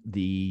represent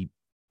the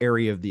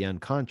area of the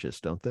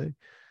unconscious, don't they?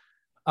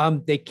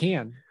 They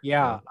can,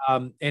 yeah.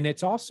 And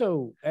it's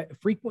also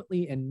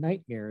frequently in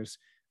nightmares,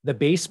 the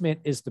basement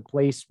is the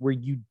place where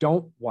you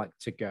don't want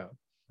to go.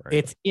 Right.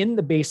 It's in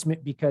the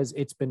basement because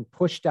it's been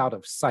pushed out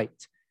of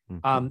sight.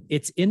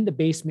 It's in the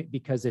basement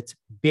because it's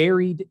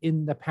buried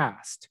in the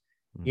past.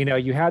 You know,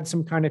 you had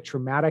some kind of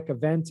traumatic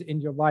event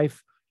in your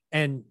life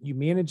and you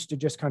managed to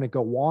just kind of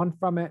go on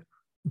from it.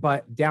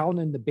 But down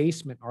in the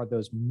basement are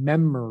those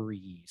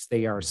memories.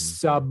 They are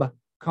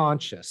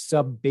subconscious,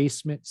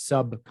 sub-basement,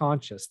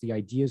 subconscious. The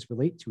ideas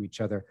relate to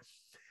each other.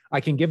 I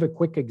can give a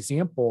quick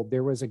example.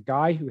 There was a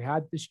guy who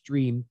had this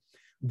dream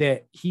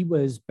that he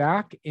was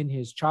back in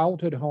his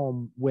childhood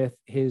home with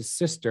his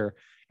sister,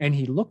 and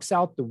he looks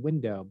out the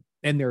window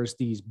and there's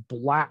these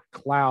black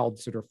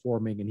clouds that are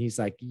forming. And he's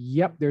like,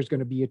 yep, there's going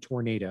to be a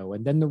tornado.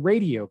 And then the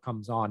radio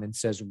comes on and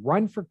says,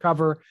 run for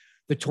cover.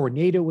 The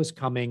tornado is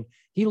coming.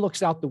 He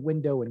looks out the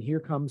window and here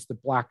comes the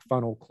black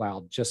funnel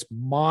cloud, just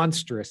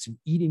monstrous and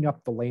eating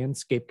up the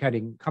landscape,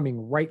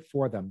 coming right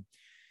for them.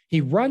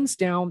 He runs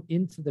down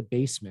into the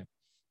basement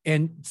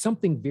and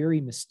something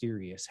very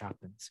mysterious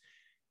happens.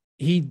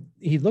 He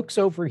looks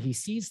over, he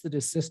sees that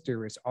his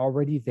sister is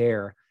already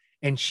there,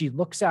 and she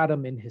looks at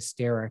him in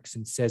hysterics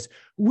and says,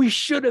 "We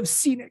should have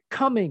seen it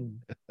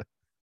coming."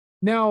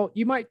 Now,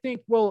 you might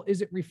think, well,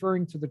 is it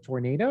referring to the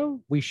tornado?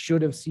 We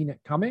should have seen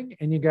it coming.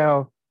 And you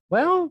go,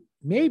 well,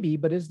 maybe,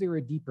 but is there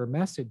a deeper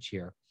message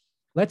here?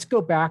 Let's go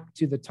back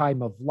to the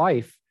time of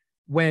life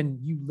when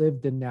you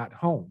lived in that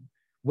home.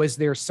 Was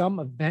there some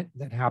event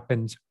that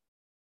happened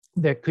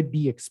that could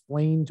be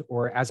explained,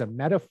 or as a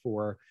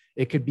metaphor,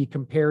 it could be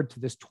compared to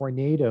this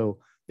tornado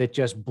that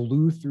just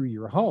blew through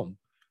your home?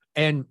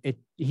 And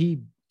he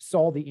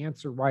saw the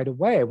answer right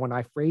away. When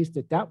I phrased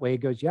it that way, he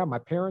goes, yeah, my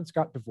parents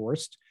got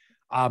divorced.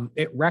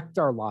 It wrecked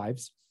our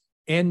lives.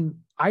 And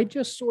I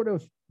just sort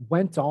of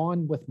went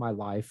on with my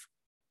life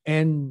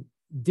and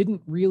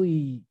didn't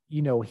really,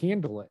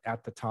 handle it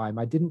at the time.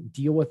 I didn't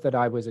deal with it.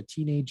 I was a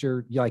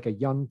teenager, like a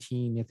young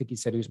teen. I think he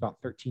said he was about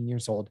 13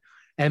 years old.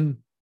 And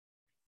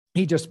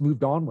he just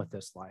moved on with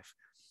this life.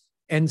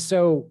 And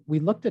so we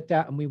looked at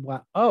that and we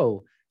went,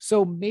 oh,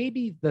 so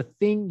maybe the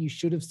thing you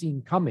should have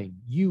seen coming,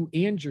 you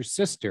and your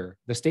sister,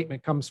 the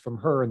statement comes from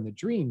her in the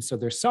dream. So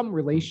there's some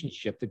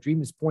relationship. The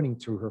dream is pointing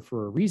to her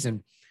for a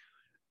reason.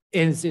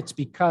 And it's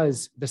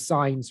because the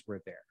signs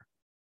were there.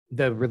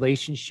 The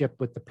relationship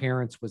with the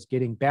parents was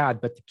getting bad,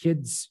 but the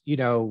kids,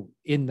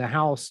 in the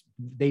house,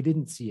 they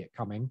didn't see it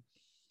coming.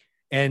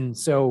 And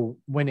so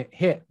when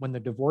the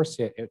divorce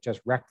hit, it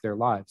just wrecked their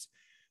lives.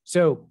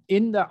 So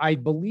I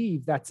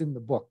believe that's in the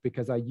book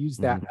because I use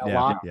that a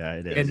lot. Yeah,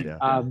 it is.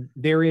 And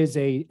there is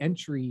a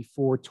entry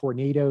for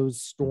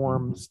tornadoes,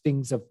 storms,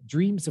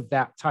 dreams of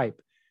that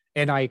type.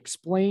 And I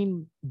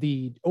explain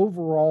the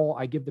overall,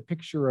 I give the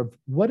picture of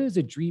what is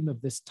a dream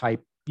of this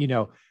type?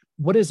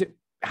 What is it?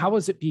 How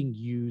is it being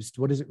used?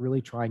 What is it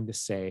really trying to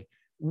say?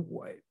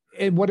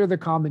 And what are the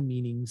common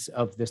meanings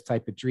of this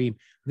type of dream?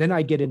 Then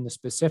I get into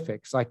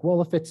specifics like,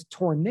 well, if it's a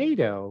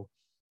tornado,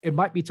 it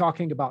might be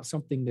talking about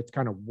something that's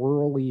kind of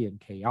whirly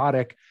and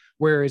chaotic,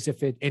 whereas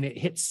if it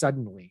hits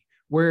suddenly,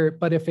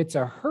 but if it's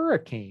a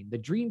hurricane, the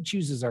dream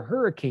chooses a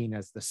hurricane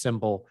as the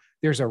symbol,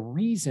 there's a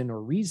reason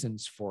or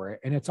reasons for it.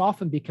 And it's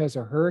often because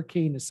a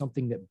hurricane is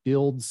something that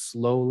builds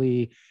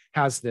slowly,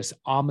 has this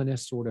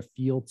ominous sort of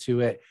feel to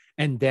it.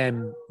 And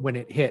then when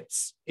it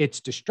hits, it's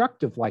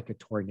destructive like a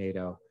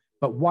tornado.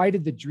 But why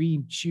did the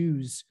dream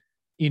choose,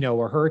 a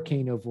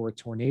hurricane over a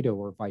tornado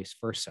or vice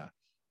versa?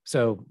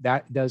 So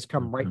that does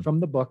come right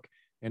from the book.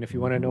 And if you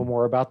want to know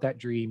more about that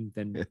dream,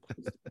 then please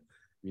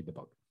read the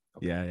book.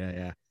 Okay.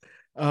 Yeah.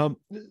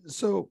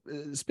 So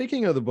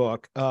speaking of the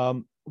book,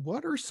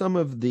 what are some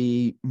of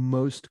the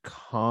most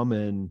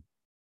common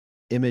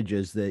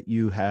images that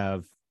you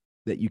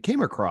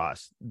came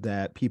across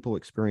that people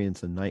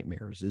experience in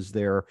nightmares? Is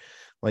there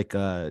like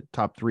a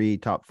top 3,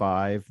 top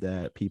 5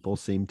 that people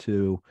seem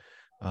to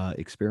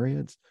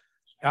experience?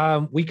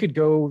 We could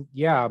go,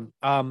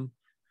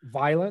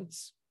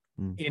 violence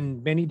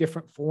in many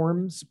different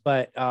forms,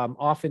 but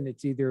often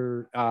it's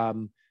either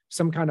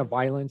some kind of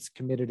violence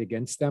committed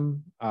against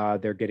them.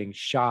 They're getting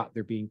shot,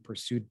 they're being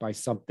pursued by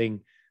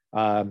something.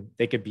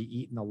 They could be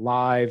eaten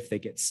alive, they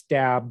get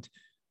stabbed.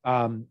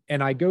 And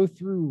I go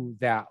through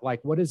that,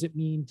 like, what does it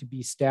mean to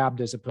be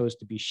stabbed as opposed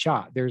to be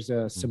shot? There's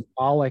a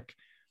symbolic,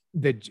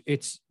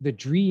 the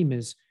dream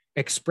is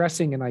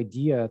expressing an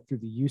idea through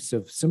the use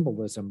of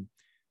symbolism.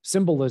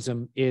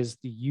 Symbolism is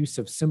the use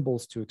of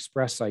symbols to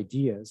express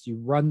ideas. You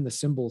run the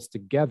symbols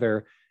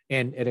together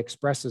and it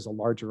expresses a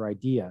larger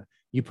idea.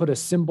 You put a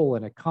symbol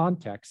in a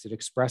context, it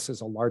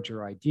expresses a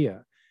larger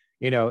idea.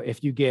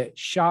 If you get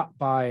shot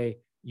by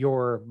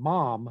your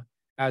mom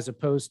as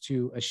opposed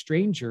to a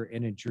stranger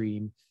in a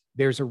dream,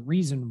 there's a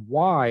reason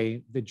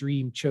why the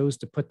dream chose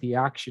to put the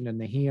action in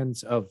the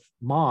hands of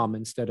mom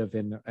instead of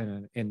in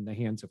the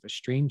hands of a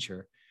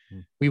stranger.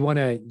 We want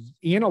to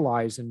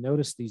analyze and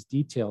notice these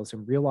details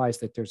and realize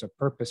that there's a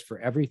purpose for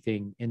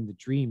everything in the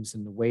dreams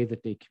and the way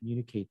that they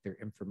communicate their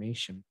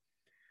information.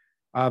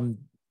 And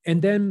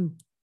then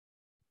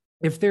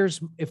if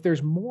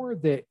there's more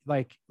that,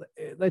 like,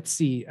 let's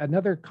see,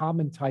 another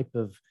common type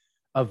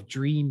of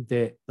dream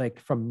that, like,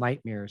 from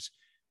nightmares,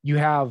 you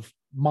have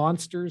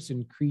monsters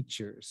and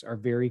creatures are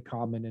very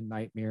common in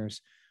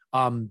nightmares.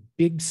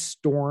 Big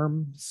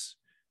storms,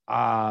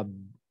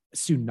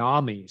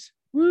 tsunamis.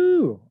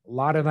 A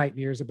lot of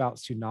nightmares about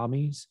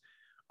tsunamis.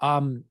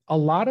 A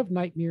lot of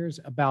nightmares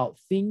about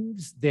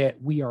things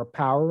that we are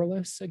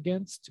powerless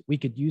against. We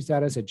could use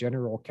that as a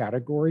general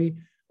category.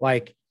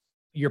 Like,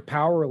 you're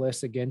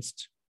powerless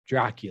against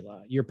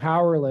Dracula. You're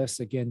powerless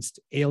against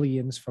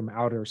aliens from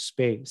outer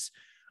space.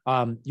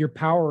 You're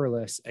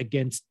powerless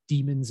against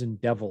demons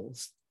and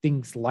devils,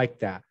 things like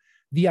that.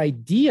 The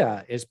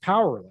idea is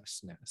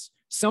powerlessness,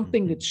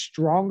 something that's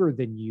stronger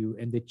than you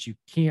and that you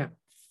can't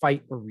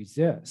fight or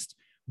resist.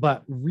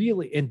 But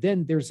really, and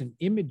then there's an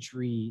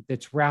imagery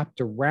that's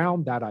wrapped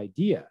around that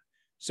idea.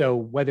 So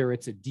whether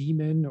it's a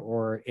demon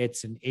or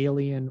it's an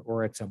alien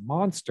or it's a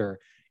monster,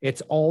 it's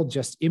all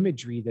just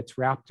imagery that's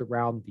wrapped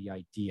around the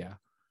idea.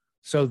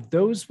 So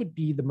those would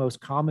be the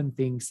most common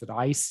things that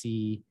I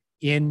see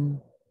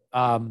in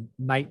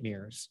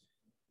nightmares.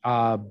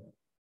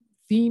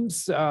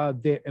 Themes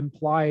that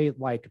imply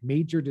like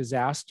major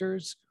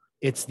disasters.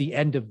 It's the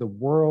end of the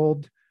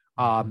world,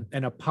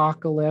 an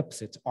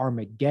apocalypse. It's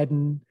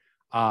Armageddon.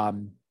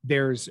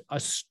 There's a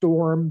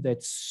storm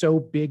that's so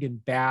big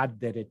and bad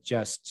that it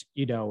just,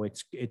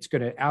 it's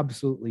going to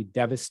absolutely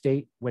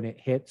devastate when it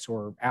hits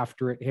or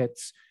after it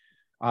hits.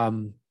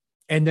 And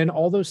then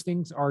all those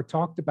things are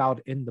talked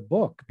about in the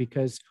book,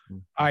 because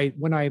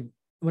when I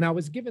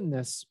was given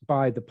this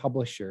by the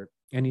publisher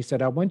and he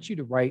said, I want you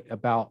to write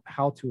about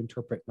how to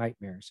interpret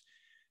nightmares,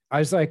 I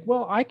was like,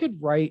 well, I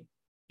could write,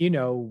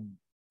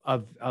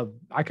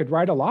 I could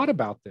write a lot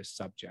about this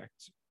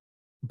subject,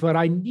 but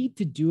I need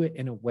to do it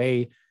in a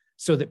way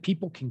so that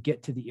people can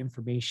get to the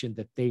information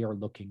that they are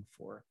looking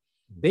for.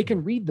 They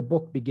can read the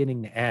book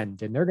beginning to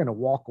end and they're going to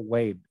walk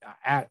away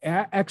at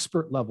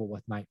expert level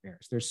with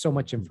nightmares. There's so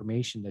much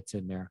information that's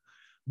in there.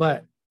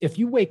 But if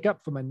you wake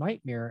up from a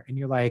nightmare and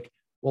you're like,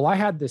 well, I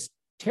had this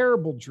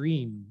terrible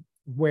dream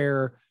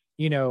where,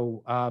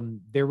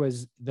 there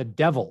was the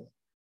devil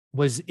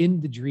was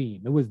in the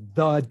dream. It was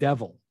the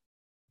devil.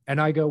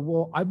 And I go,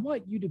 well, I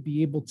want you to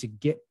be able to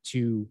get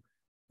to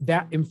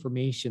that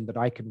information that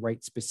I can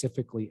write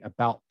specifically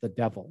about the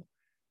devil.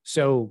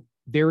 So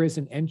there is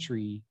an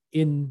entry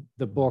in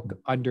the book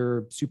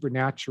under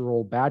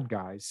supernatural bad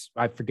guys.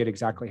 I forget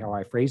exactly how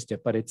I phrased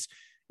it, but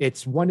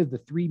it's one of the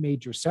three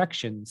major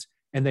sections.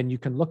 And then you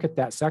can look at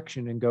that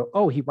section and go,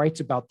 oh, he writes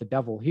about the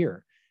devil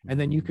here. And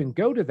then you can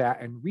go to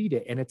that and read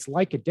it. And it's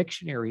like a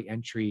dictionary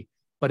entry,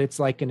 but it's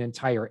like an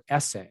entire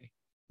essay.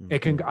 I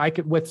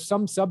can, with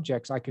some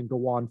subjects, I can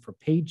go on for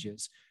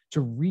pages to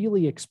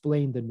really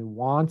explain the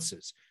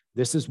nuances.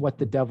 This is what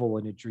the devil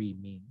in a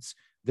dream means.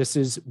 This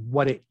is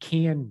what it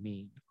can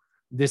mean.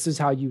 This is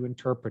how you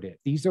interpret it.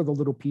 These are the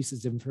little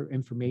pieces of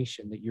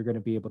information that you're going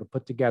to be able to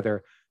put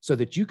together so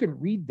that you can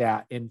read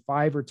that in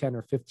 5 or 10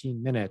 or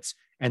 15 minutes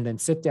and then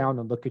sit down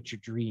and look at your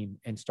dream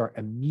and start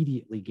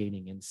immediately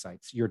gaining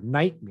insights, your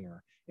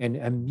nightmare, and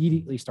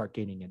immediately start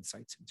gaining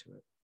insights into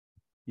it.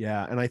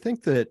 Yeah. And I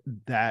think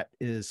that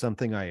is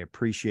something I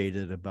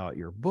appreciated about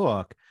your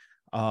book.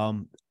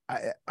 I'm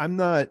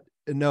not,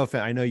 no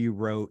offense, I know you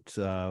wrote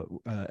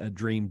a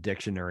dream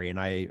dictionary, and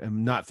I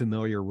am not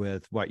familiar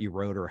with what you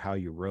wrote or how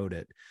you wrote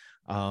it.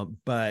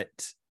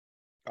 But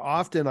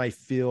often I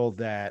feel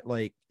that,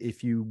 like,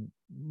 if you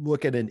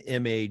look at an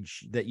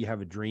image that you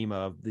have a dream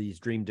of, these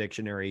dream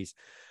dictionaries,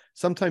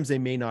 sometimes they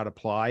may not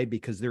apply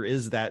because there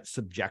is that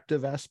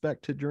subjective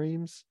aspect to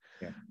dreams.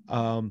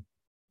 Yeah.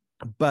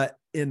 But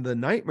in the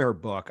nightmare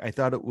book, I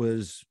thought it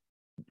was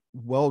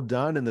well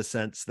done in the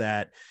sense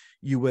that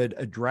you would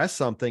address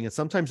something, and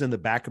sometimes in the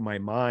back of my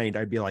mind,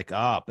 I'd be like,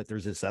 but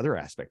there's this other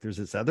aspect,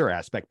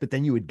 but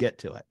then you would get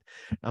to it.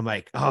 I'm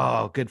like,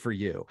 oh, good for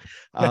you.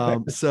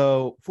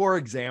 So for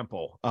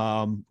example,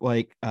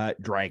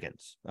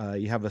 dragons,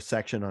 you have a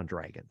section on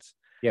dragons.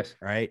 Yes.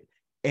 Right.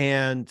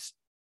 And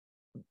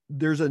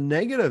there's a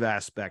negative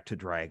aspect to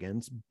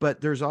dragons,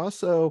 but there's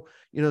also,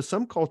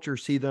 some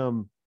cultures see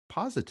them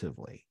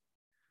positively.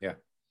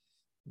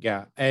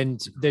 Yeah.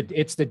 And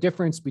it's the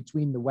difference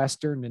between the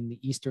Western and the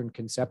Eastern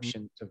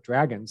conceptions of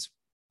dragons.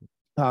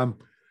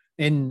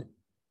 And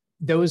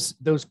those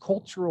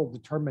cultural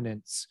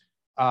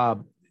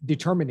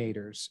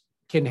determinators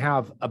can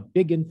have a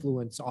big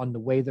influence on the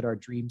way that our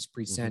dreams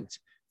present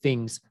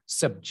things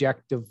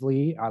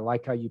subjectively. I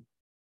like how you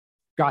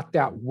got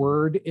that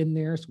word in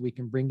there so we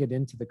can bring it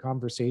into the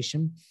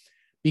conversation,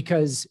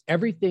 because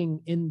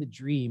everything in the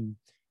dream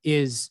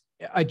is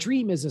a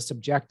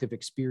subjective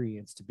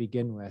experience to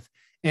begin with.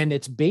 And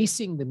it's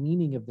basing the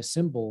meaning of the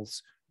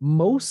symbols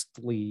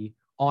mostly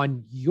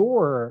on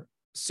your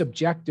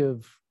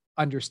subjective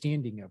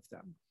understanding of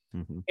them.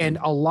 And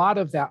a lot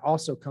of that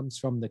also comes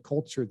from the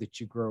culture that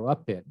you grow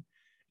up in.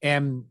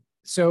 And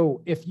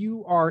so if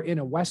you are in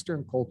a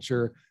Western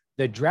culture,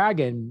 the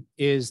dragon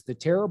is the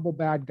terrible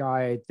bad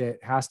guy that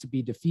has to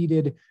be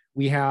defeated.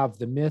 We have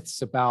the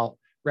myths about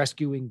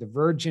rescuing the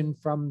virgin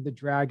from the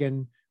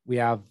dragon. We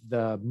have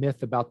the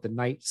myth about the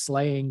knight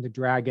slaying the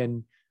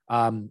dragon.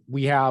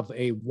 We have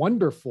a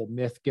wonderful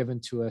myth given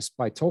to us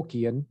by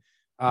Tolkien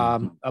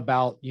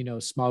about,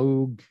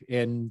 Smaug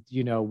and,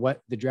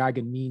 what the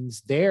dragon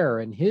means there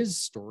and his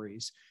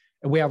stories.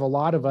 And we have a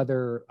lot of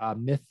other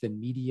myth and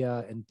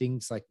media and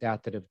things like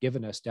that have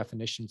given us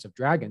definitions of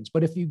dragons.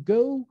 But if you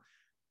go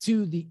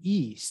to the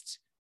East,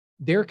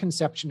 their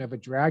conception of a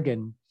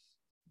dragon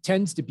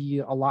tends to be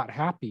a lot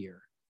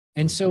happier.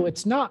 And so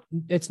it's not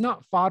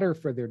fodder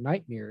for their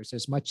nightmares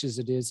as much as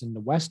it is in the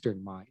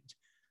Western mind.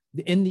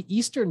 In the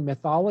Eastern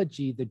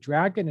mythology, the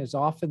dragon is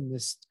often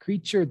this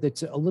creature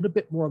that's a little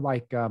bit more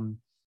like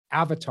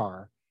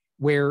Avatar,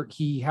 where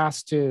he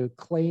has to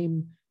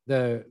claim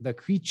the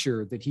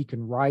creature that he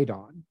can ride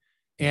on.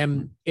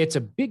 And it's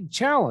a big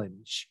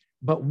challenge,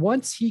 but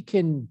once he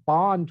can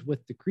bond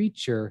with the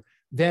creature,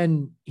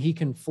 then he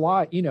can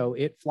fly,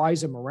 it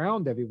flies him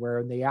around everywhere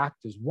and they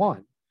act as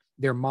one.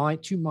 Their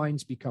two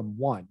minds become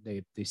one.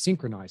 They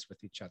synchronize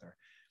with each other.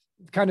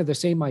 kind of the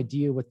same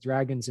idea with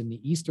dragons in the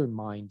Eastern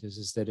mind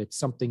is that it's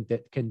something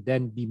that can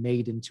then be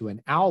made into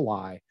an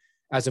ally,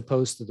 as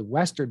opposed to the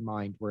Western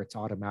mind where it's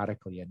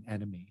automatically an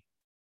enemy.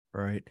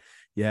 Right.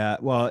 Yeah.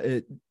 Well,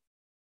 it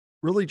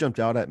really jumped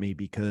out at me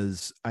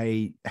because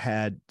I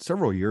had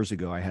several years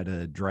ago, I had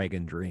a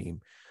dragon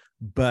dream,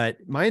 but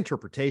my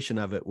interpretation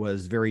of it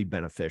was very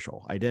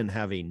beneficial. I didn't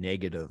have a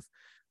negative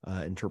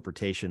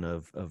interpretation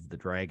of the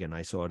dragon.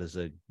 I saw it as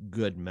a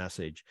good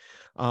message.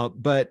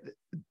 But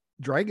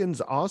dragons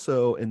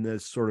also, in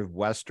this sort of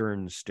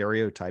Western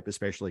stereotype,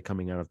 especially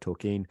coming out of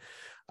Tolkien,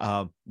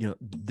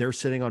 they're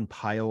sitting on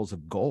piles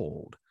of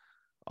gold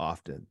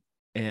often.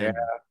 And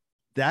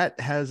that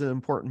has an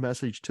important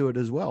message to it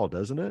as well,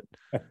 doesn't it?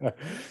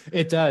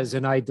 It does.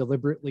 And I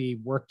deliberately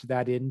worked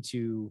that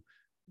into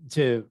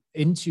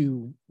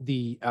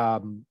the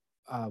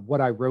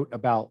what I wrote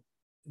about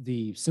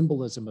the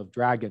symbolism of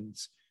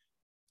dragons,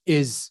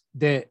 is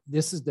that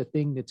this is the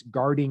thing that's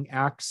guarding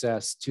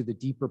access to the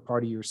deeper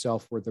part of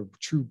yourself where the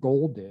true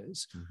gold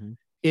is. Mm-hmm.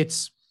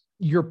 It's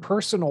your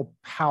personal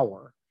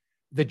power.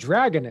 The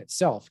dragon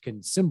itself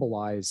can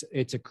symbolize,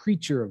 it's a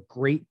creature of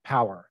great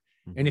power.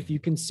 Mm-hmm. And if you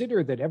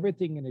consider that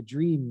everything in a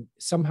dream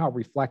somehow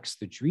reflects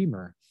the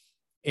dreamer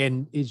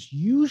and is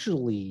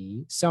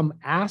usually some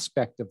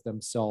aspect of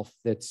themselves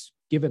that's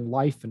given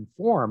life and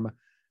form,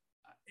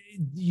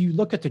 you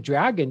look at the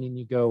dragon and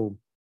you go,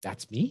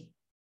 that's me.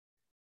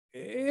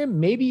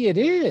 Maybe it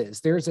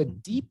is. There's a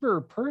deeper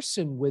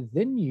person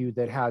within you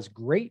that has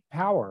great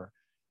power.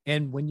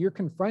 And when you're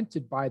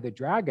confronted by the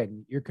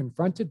dragon, you're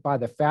confronted by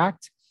the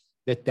fact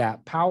that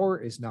that power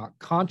is not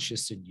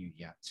conscious in you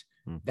yet.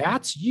 Mm-hmm.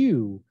 That's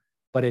you,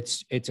 but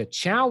it's a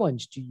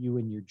challenge to you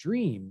in your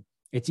dream.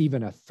 It's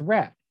even a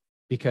threat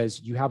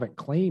because you haven't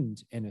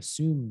claimed and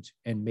assumed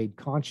and made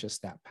conscious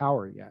that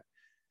power yet.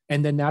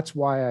 And then that's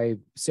why I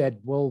said,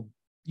 well,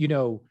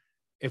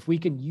 if we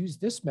can use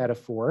this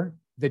metaphor,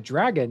 the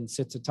dragon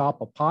sits atop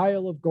a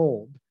pile of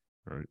gold,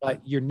 right, but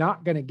you're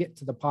not going to get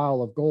to the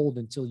pile of gold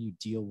until you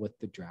deal with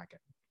the dragon.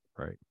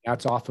 Right.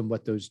 That's often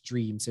what those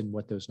dreams and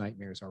what those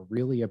nightmares are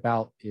really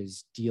about,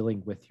 is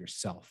dealing with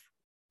yourself.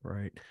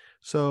 Right.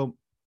 So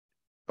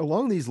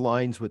along these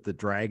lines with the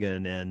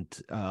dragon, and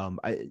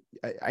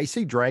I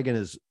see dragon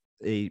as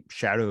a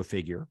shadow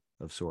figure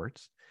of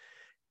sorts.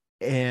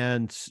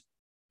 And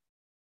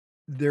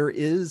there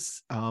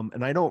is,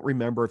 and I don't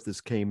remember if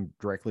this came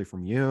directly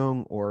from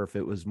Jung or if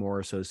it was more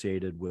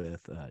associated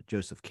with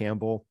Joseph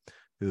Campbell,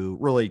 who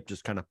really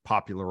just kind of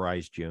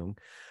popularized Jung.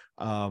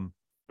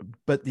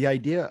 But the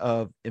idea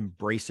of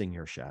embracing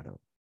your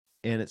shadow.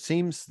 And it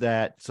seems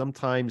that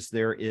sometimes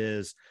there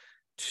is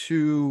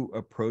two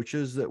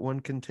approaches that one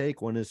can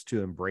take. One is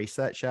to embrace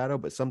that shadow,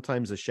 but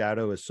sometimes the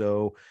shadow is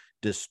so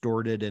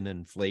distorted and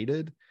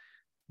inflated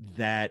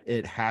that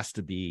it has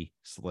to be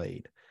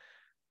slayed.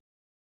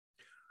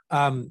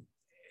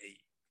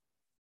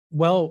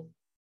 Well,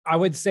 I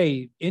would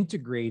say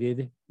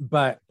integrated,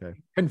 but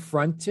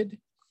confronted.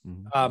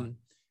 Mm-hmm.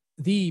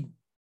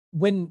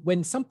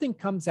 When something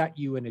comes at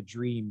you in a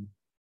dream,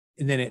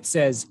 and then it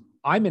says,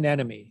 I'm an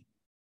enemy,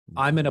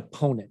 I'm an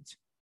opponent,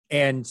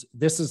 and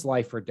this is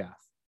life or death,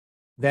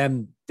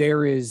 then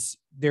there is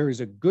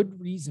a good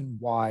reason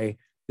why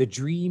the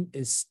dream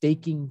is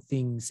staking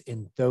things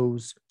in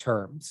those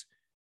terms.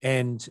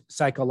 And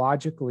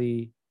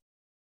psychologically,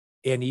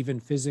 and even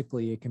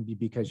physically, it can be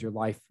because your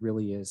life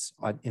really is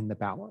in the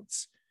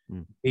balance.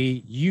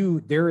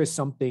 There is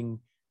something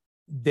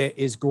that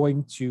is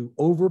going to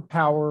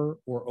overpower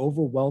or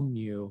overwhelm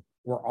you,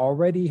 or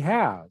already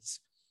has,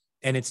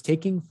 and it's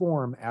taking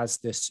form as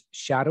this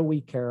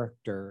shadowy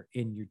character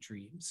in your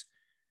dreams.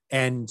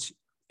 And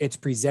it's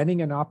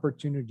presenting an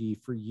opportunity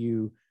for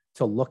you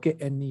to look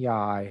it in the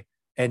eye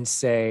and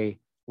say,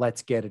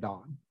 let's get it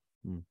on.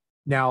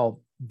 Now,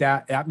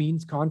 that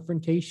means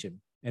confrontation.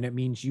 And it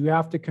means you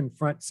have to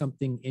confront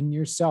something in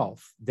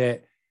yourself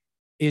that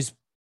is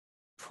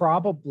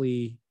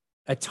probably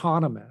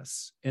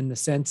autonomous in the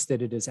sense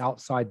that it is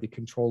outside the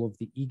control of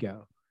the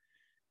ego.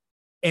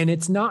 And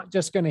it's not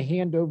just going to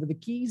hand over the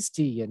keys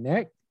to you,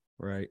 Nick.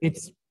 Right.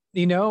 It's,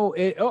 well,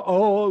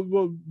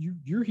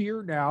 you're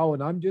here now,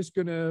 and I'm just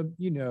going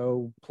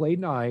to, play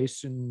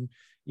nice. And,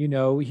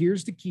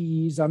 here's the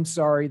keys. I'm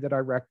sorry that I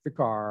wrecked the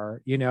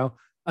car.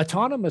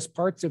 Autonomous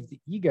parts of the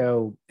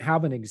ego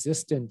have an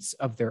existence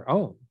of their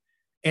own,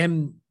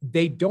 and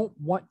they don't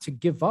want to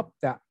give up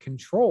that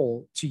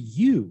control to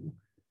you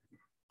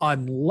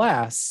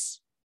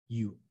unless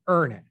you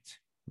earn it.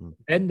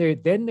 And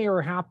then they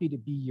are happy to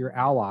be your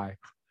ally.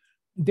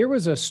 There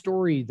was a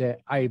story that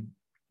I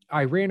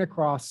ran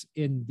across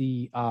in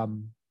the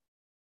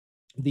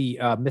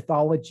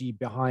mythology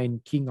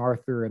behind King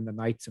Arthur and the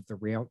Knights of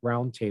the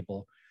Round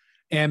Table,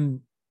 and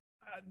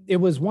it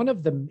was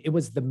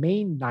the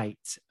main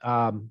knight,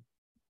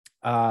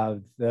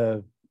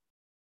 the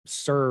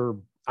Sir,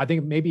 I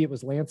think maybe it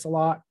was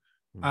Lancelot.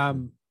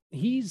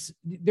 There's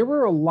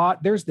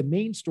the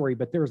main story,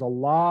 but there's a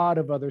lot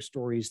of other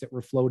stories that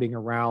were floating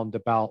around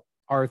about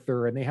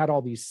Arthur, and they had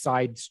all these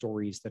side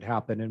stories that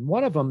happen. And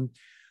one of them,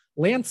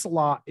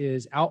 Lancelot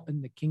is out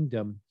in the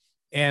kingdom,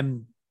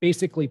 and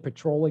basically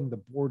patrolling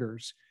the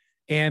borders.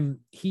 And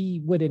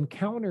he would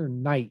encounter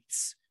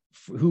knights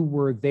who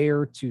were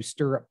there to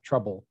stir up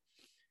trouble.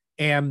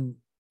 And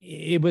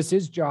it was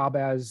his job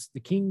as the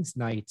king's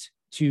knight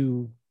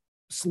to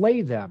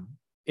slay them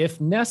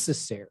if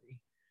necessary.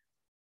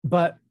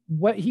 But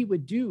what he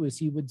would do is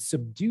he would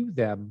subdue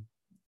them,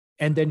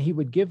 and then he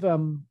would give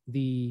them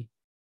the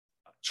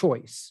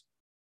choice.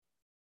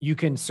 You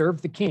can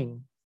serve the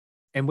king,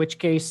 in which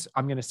case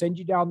I'm going to send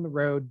you down the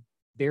road.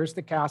 There's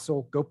the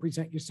castle. Go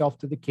present yourself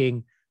to the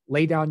king,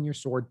 lay down your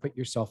sword, put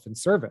yourself in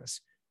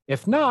service.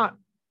 If not,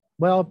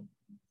 well,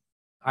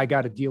 I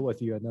got to deal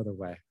with you another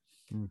way.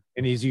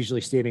 And he's usually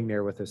standing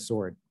there with his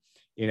sword,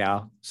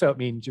 so it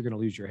means you're going to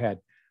lose your head.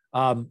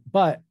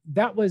 But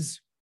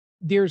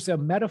there's a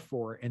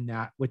metaphor in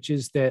that, which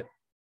is that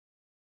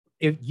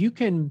if you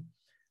can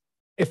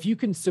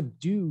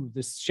subdue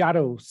the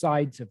shadow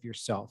sides of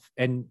yourself,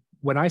 and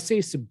when I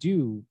say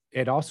subdue,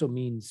 it also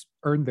means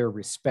earn their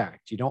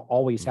respect. You don't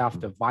always have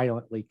to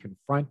violently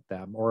confront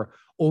them or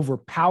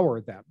overpower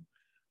them.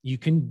 You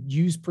can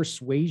use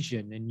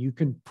persuasion, and you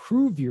can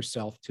prove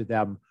yourself to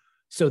them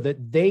so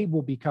that they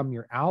will become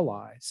your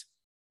allies.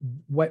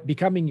 What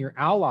becoming your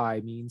ally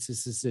means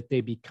is that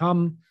they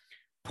become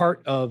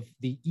part of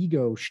the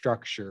ego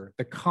structure,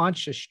 the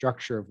conscious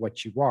structure of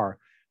what you are.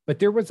 But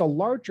there was a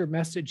larger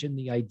message in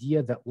the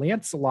idea that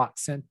Lancelot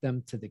sent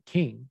them to the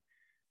king.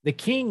 The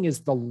king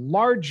is the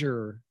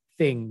larger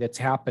thing that's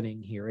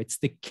happening here. It's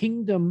the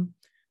kingdom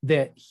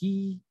that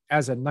he,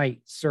 as a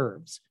knight,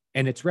 serves,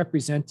 and it's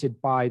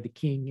represented by the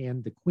king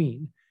and the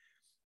queen.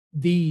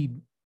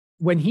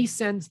 When he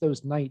sends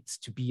those knights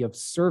to be of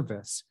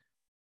service,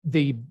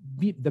 the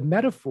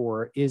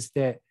metaphor is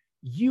that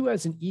you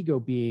as an ego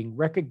being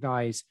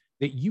recognize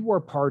that you are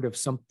part of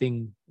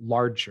something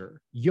larger.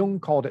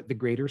 Jung called it the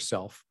greater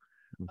self,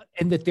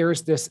 and that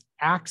there's this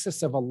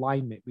axis of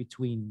alignment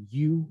between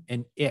you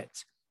and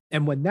it.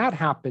 And when that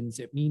happens,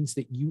 it means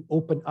that you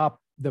open up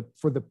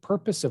for the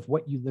purpose of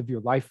what you live your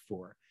life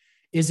for.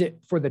 Is it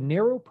for the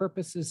narrow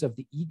purposes of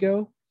the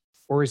ego,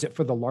 or is it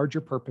for the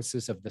larger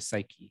purposes of the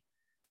psyche?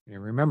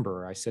 And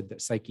remember, I said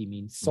that psyche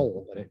means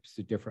soul, but it's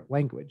a different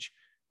language,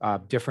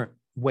 different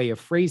way of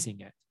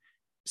phrasing it.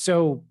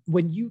 So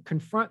when you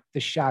confront the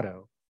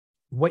shadow,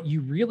 what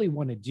you really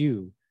want to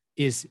do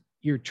is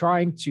you're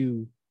trying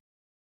to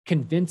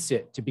convince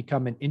it to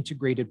become an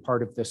integrated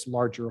part of this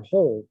larger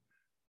whole,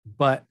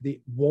 but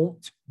it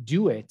won't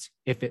do it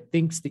if it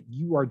thinks that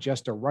you are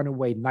just a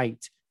runaway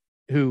knight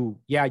who,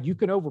 yeah, you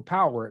can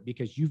overpower it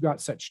because you've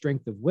got such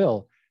strength of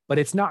will, but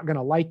it's not going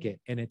to like it,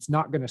 and it's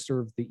not going to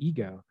serve the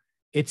ego.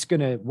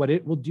 What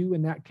it will do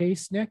in that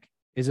case, Nick,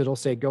 is it'll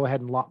say, go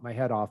ahead and lop my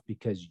head off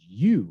because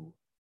you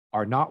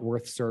are not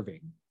worth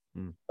serving.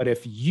 But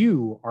if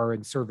you are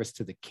in service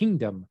to the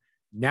kingdom,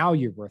 now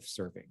you're worth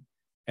serving.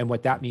 And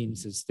what that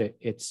means is that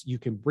you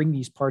can bring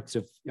these parts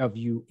of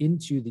you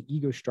into the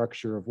ego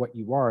structure of what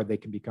you are. They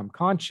can become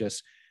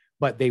conscious,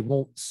 but they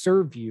won't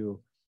serve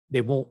you.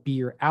 They won't be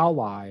your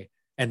ally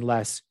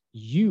unless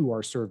you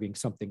are serving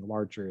something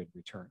larger in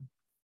return.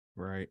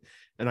 Right.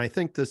 And I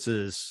think this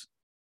is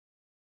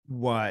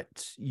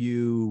what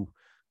you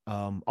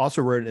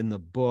also wrote in the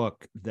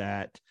book,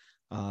 that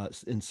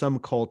in some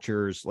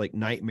cultures, like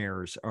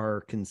nightmares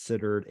are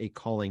considered a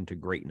calling to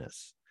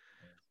greatness.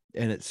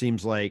 And it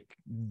seems like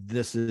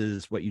this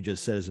is what you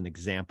just said as an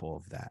example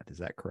of that. Is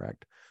that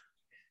correct?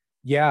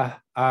 Yeah.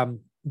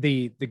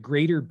 The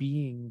greater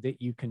being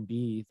that you can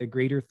be, the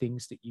greater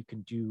things that you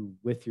can do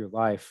with your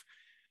life.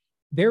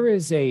 There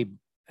is a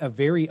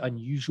very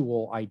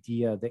unusual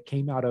idea that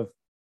came out of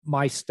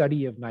my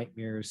study of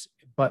nightmares,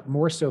 but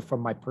more so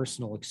from my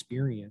personal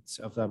experience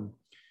of them,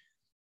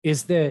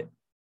 is that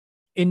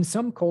in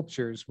some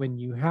cultures, when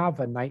you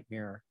have a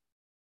nightmare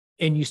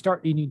and you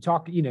talk,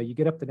 you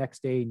get up the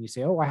next day and you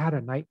say, oh, I had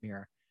a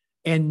nightmare.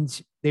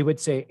 And they would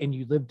say, and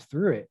you lived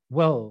through it.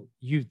 Well,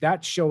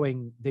 that's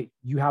showing that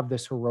you have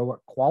this heroic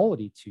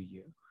quality to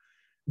you,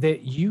 that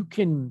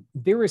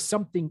there is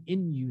something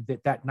in you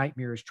that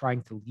nightmare is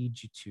trying to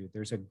lead you to.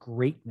 There's a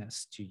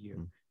greatness to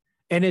you.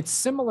 And it's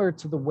similar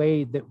to the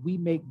way that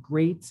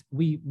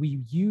we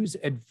use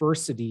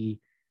adversity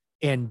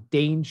and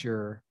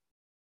danger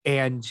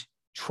and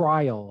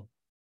trial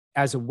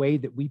as a way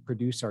that we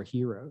produce our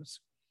heroes.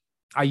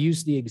 I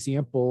use the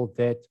example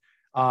that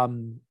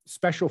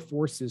special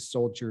forces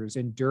soldiers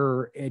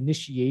endure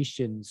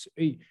initiations.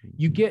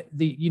 You get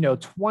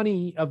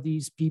 20 of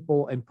these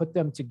people and put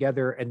them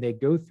together, and they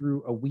go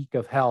through a week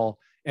of hell,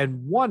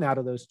 and one out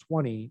of those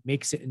 20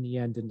 makes it in the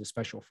end into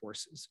special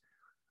forces.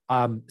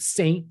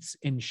 Saints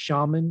and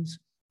shamans,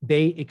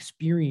 they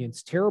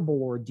experience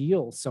terrible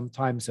ordeals,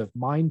 sometimes of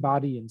mind,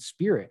 body, and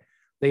spirit.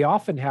 They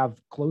often have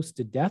close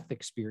to death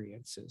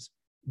experiences.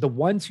 The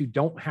ones who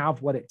don't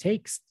have what it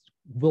takes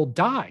will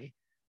die.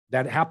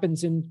 That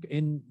happens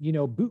in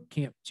boot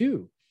camp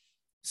too.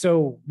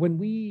 So when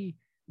we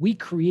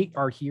create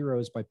our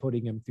heroes by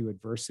putting them through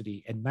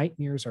adversity, and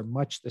nightmares are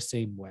much the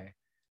same way.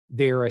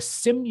 They're a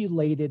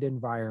simulated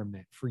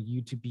environment for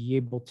you to be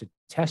able to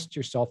test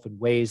yourself in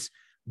ways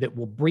that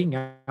will bring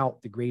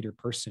out the greater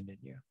person in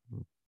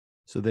you.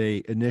 So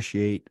they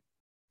initiate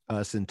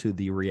us into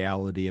the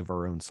reality of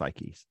our own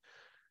psyches.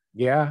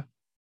 Yeah.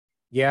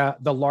 Yeah.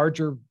 The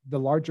larger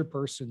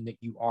person that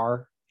you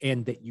are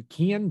and that you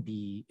can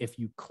be if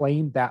you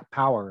claim that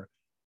power,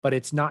 but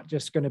it's not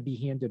just going to be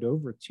handed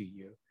over to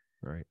you.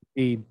 Right.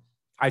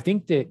 I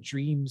think that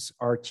dreams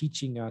are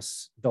teaching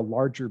us the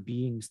larger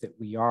beings that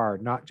we are,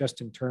 not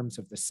just in terms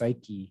of the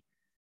psyche,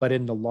 but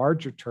in the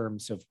larger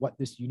terms of what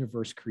this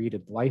universe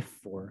created life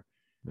for.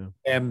 Yeah.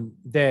 And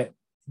that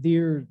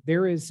there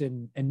is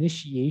an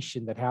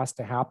initiation that has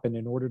to happen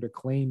in order to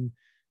claim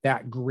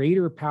that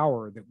greater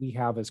power that we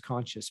have as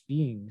conscious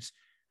beings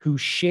who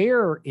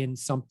share in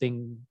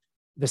something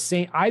the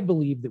same. I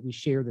believe that we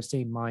share the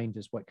same mind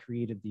as what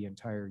created the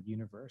entire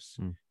universe.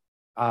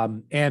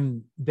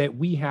 And that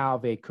we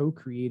have a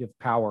co-creative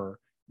power,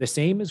 the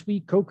same as we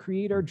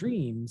co-create our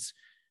dreams.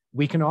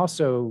 We can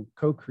also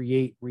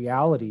co-create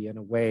reality in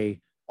a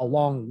way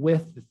along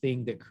with the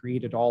thing that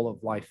created all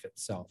of life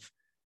itself.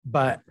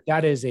 But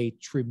that is a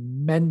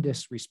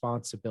tremendous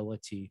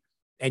responsibility,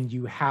 and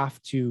you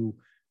have to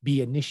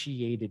be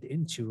initiated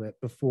into it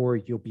before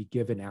you'll be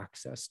given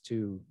access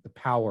to the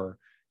power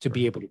to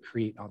be able to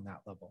create on that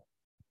level.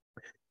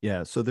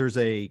 Yeah. So there's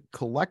a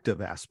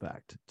collective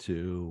aspect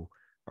to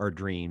our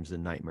dreams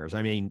and nightmares.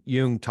 I mean,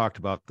 Jung talked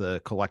about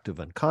the collective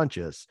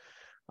unconscious,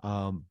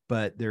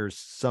 but there's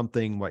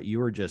something, what you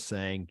were just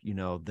saying,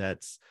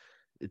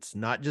 it's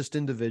not just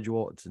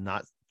individual, it's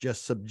not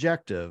just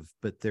subjective,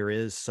 but there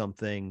is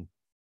something,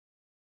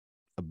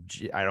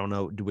 I don't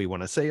know, do we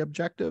want to say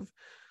objective?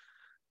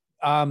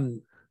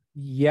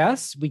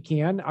 Yes, we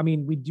can. I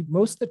mean, we do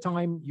most of the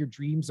time, your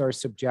dreams are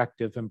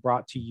subjective and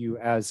brought to you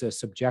as a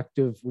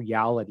subjective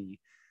reality.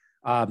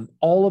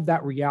 All of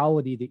that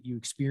reality that you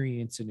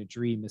experience in a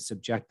dream is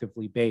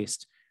subjectively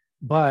based.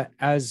 But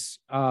as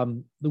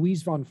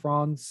Louise von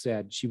Franz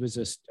said, she was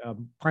a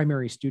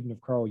primary student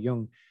of Carl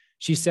Jung.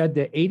 She said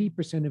that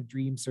 80% of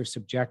dreams are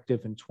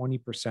subjective and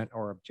 20%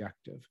 are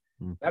objective.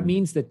 Mm-hmm. That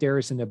means that there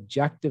is an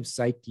objective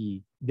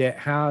psyche that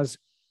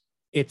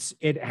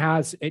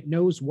it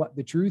knows what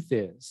the truth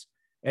is.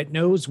 It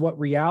knows what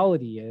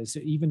reality is,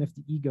 even if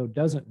the ego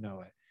doesn't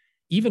know it.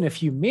 Even if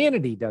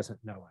humanity doesn't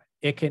know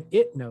it,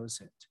 it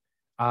knows it.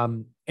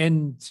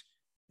 And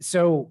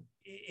so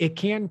it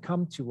can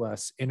come to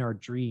us in our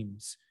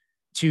dreams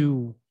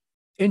to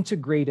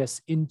integrate us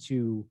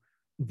into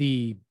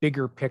the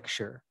bigger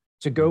picture,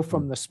 to go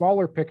from the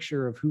smaller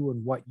picture of who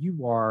and what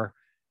you are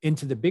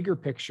into the bigger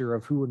picture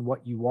of who and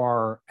what you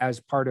are as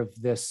part of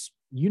this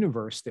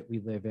universe that we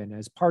live in,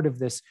 as part of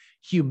this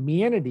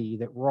humanity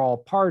that we're all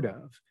part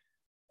of.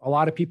 A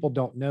lot of people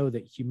don't know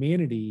that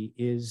humanity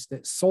is,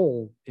 that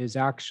soul is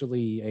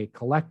actually a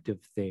collective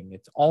thing.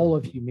 It's all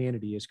of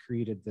humanity has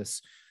created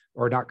this,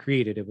 or not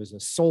created, it was a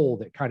soul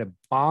that kind of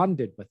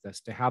bonded with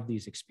us to have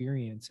these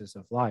experiences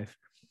of life.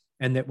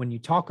 And that when you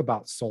talk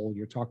about soul,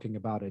 you're talking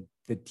about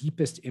the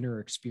deepest inner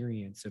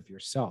experience of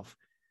yourself.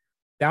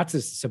 That's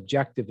as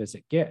subjective as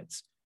it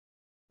gets.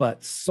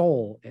 But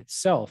soul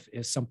itself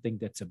is something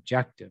that's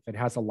objective. It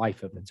has a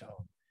life of its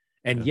own.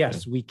 And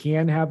yes, we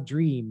can have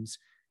dreams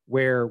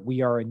where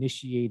we are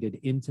initiated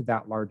into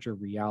that larger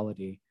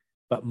reality,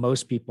 but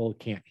most people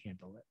can't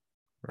handle it.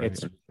 Right.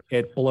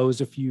 It blows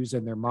a fuse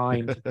in their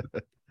mind.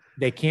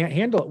 They can't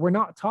handle it. We're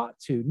not taught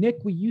to. Nick,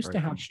 we used to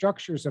have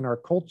structures in our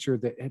culture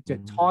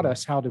that taught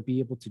us how to be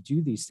able to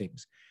do these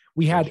things.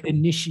 We had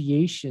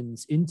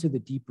initiations into the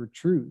deeper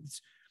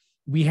truths.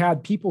 We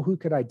had people who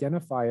could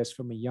identify us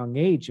from a young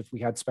age if we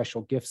had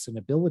special gifts and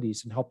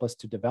abilities and help us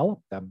to develop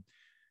them.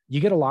 You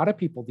get a lot of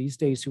people these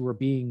days who are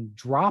being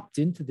dropped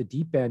into the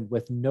deep end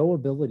with no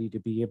ability to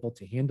be able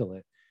to handle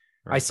it.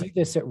 Right. I see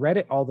this at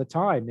Reddit all the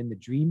time, in the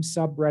Dream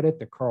subreddit,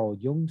 the Carl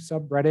Jung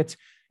subreddit,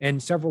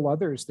 and several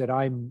others that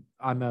I'm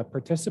a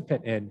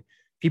participant in.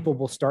 People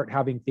will start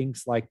having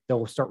things like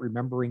they'll start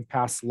remembering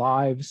past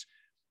lives.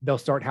 They'll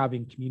start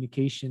having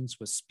communications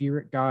with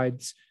spirit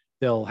guides.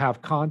 They'll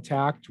have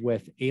contact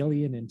with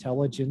alien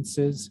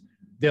intelligences.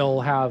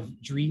 They'll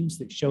have dreams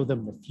that show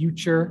them the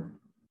future.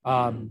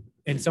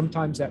 And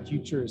sometimes that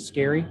future is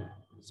scary.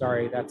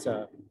 Sorry, that's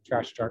a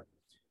trash truck.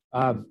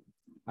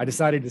 I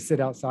decided to sit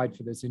outside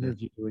for this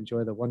interview to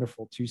enjoy the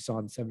wonderful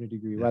Tucson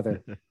 70-degree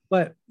weather.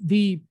 But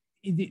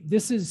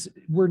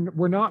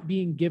we're not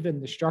being given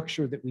the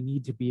structure that we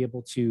need to be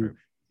able to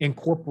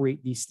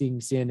incorporate these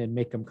things in and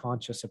make them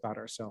conscious about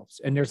ourselves.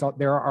 And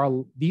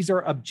these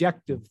are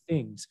objective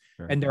things.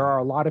 And there are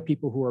a lot of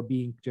people who are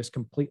being just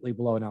completely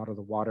blown out of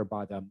the water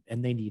by them,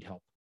 and they need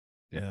help.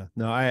 Yeah,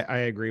 no, I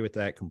agree with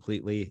that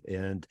completely.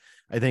 And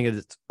I think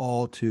it's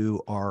all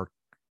to our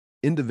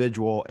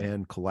individual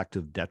and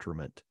collective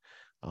detriment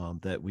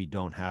that we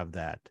don't have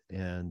that.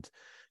 And,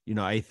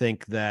 I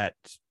think that,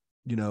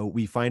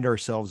 we find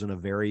ourselves in a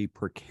very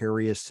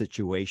precarious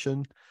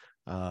situation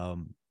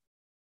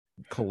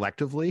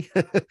collectively.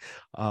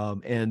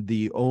 And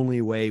the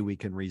only way we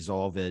can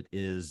resolve it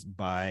is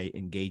by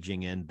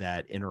engaging in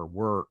that inner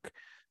work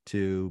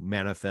to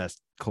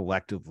manifest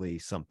collectively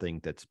something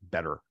that's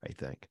better, I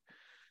think.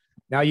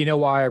 Now you know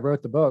why I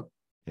wrote the book.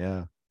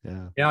 Yeah.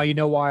 Yeah. Now, you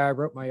know why I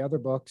wrote my other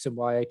books and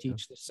why I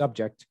teach this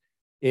subject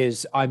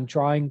is I'm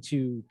trying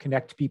to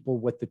connect people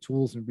with the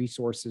tools and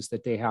resources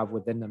that they have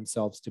within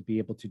themselves to be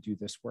able to do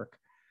this work.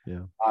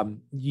 Yeah.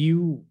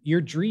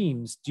 Your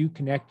dreams do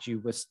connect you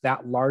with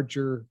that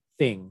larger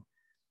thing,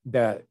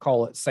 that,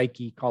 call it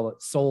psyche, call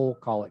it soul,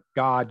 call it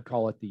God,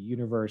 call it the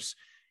universe.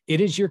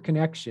 It is your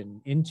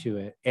connection into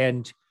it.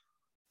 And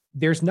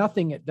there's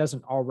nothing it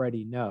doesn't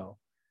already know.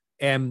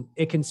 And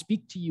it can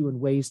speak to you in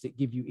ways that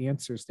give you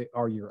answers that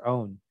are your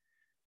own.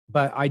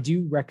 But I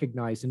do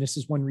recognize, and this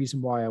is one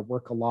reason why I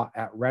work a lot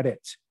at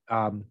Reddit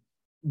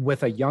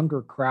with a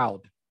younger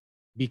crowd,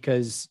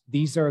 because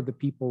these are the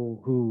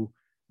people who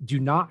do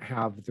not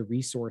have the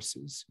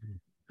resources,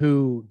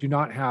 who do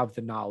not have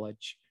the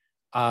knowledge,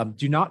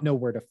 do not know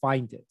where to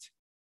find it,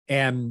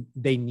 and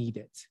they need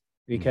it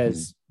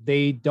because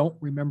they don't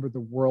remember the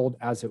world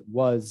as it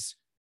was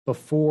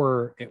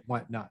before it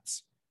went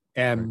nuts.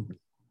 And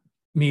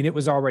I mean, it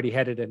was already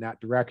headed in that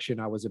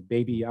direction. I was a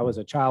baby. I was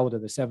a child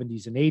of the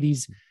 70s and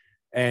 80s.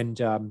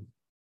 And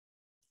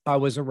I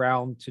was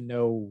around to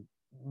know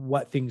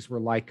what things were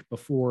like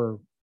before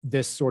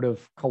this sort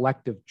of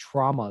collective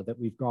trauma that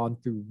we've gone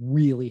through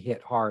really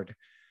hit hard.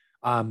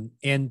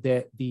 And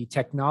that the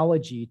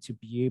technology to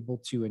be able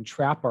to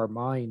entrap our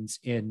minds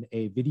in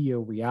a video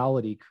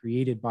reality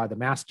created by the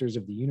masters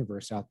of the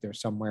universe out there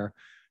somewhere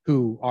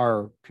who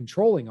are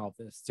controlling all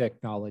this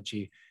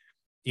technology,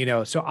 you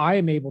know, so I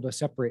am able to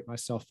separate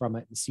myself from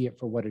it and see it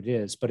for what it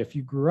is. But if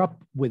you grew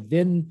up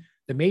within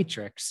the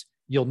matrix,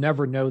 you'll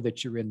never know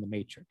that you're in the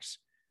matrix.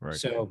 Right.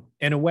 So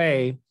in a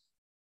way,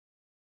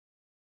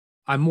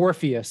 I'm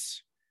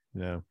Morpheus,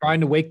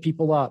 trying to wake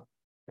people up,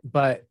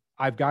 but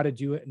I've got to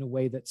do it in a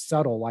way that's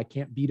subtle. I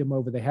can't beat them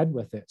over the head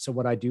with it. So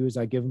what I do is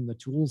I give them the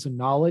tools and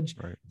knowledge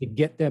to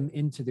get them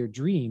into their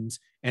dreams,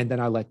 and then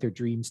I let their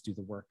dreams do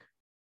the work.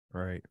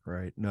 Right.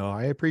 Right. No,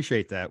 I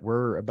appreciate that.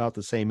 We're about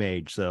the same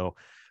age, so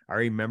I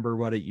remember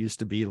what it used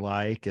to be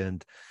like.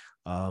 And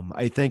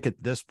I think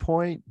at this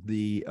point,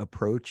 the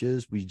approach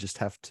is we just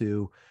have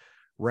to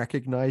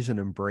recognize and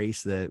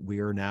embrace that we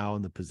are now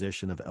in the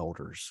position of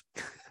elders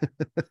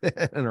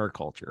in our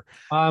culture.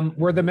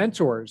 We're the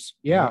mentors.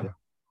 Yeah.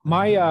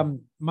 My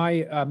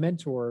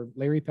mentor,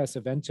 Larry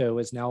Pesavento,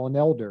 is now an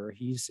elder.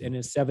 He's in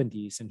his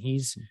 70s and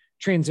he's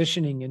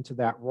transitioning into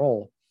that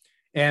role.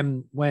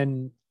 And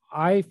when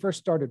I first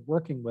started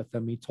working with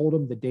him, he told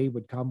him the day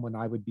would come when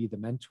I would be the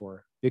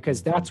mentor,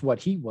 because that's what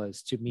he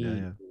was to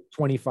me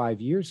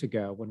 25 years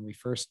ago,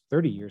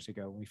 30 years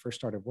ago, when we first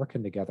started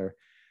working together.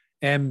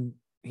 And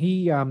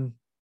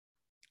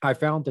I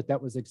found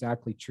that was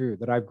exactly true,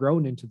 that I've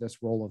grown into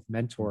this role of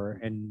mentor,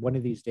 and one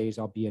of these days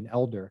I'll be an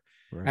elder.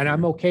 And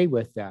I'm okay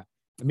with that.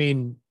 I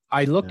mean,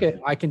 I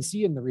can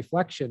see in the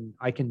reflection,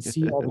 I can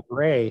see all the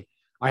gray.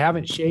 I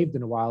haven't shaved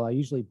in a while. I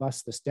usually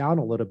bust this down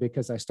a little bit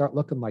because I start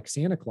looking like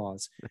Santa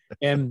Claus.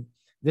 And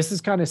this is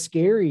kind of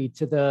scary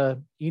to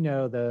the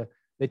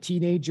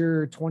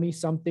teenager 20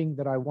 something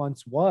that I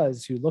once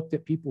was, who looked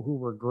at people who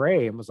were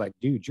gray and was like,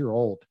 dude, you're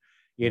old,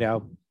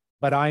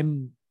 but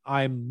I'm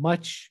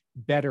much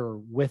better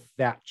with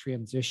that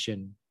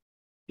transition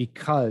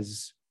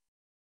because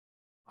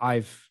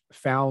I've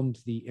found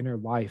the inner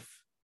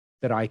life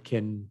that I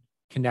can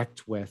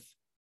connect with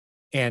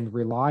and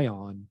rely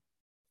on,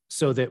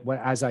 so that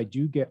as I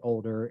do get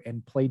older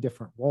and play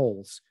different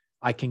roles,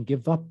 I can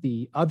give up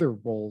the other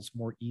roles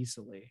more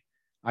easily.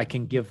 I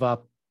can give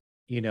up,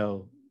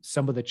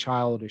 some of the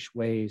childish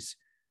ways,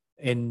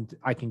 and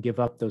I can give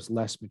up those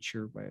less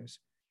mature ways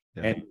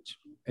and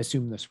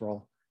assume this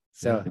role.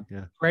 So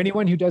for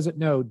anyone who doesn't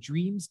know,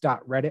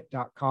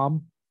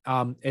 dreams.reddit.com,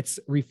 it's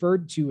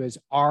referred to as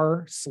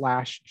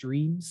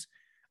r/dreams,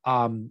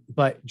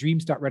 but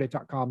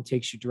dreams.reddit.com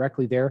takes you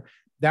directly there.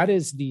 That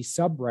is the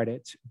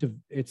subreddit.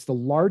 It's the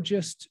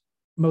largest,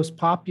 most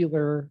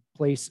popular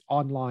place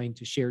online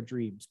to share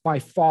dreams by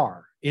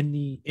far in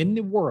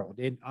the world,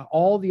 in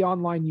all the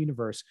online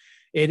universe.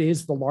 It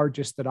is the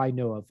largest that I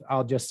know of.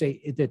 I'll just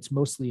say it's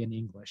mostly in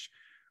English.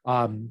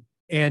 I've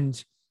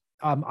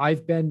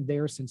been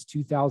there since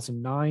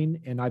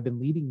 2009, and I've been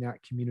leading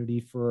that community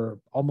for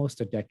almost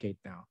a decade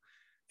now.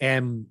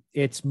 And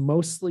it's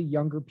mostly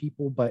younger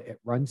people, but it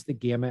runs the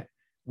gamut.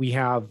 We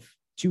have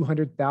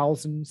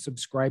 200,000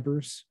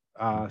 subscribers,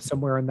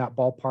 somewhere in that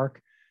ballpark.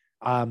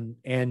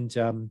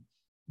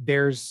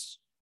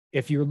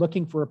 If you're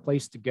looking for a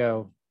place to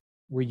go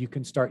where you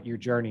can start your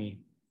journey,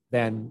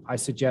 then I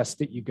suggest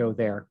that you go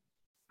there.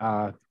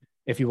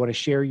 If you want to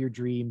share your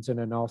dreams, and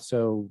then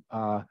also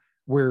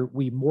where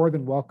we more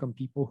than welcome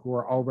people who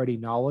are already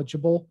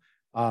knowledgeable,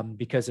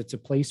 because it's a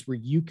place where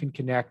you can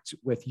connect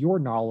with your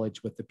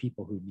knowledge with the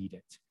people who need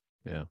it.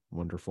 Yeah.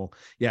 Wonderful.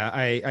 Yeah.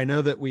 I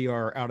know that we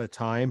are out of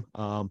time.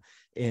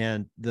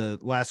 And the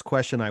last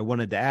question I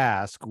wanted to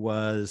ask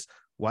was,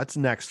 what's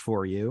next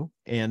for you,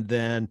 and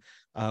then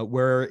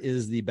where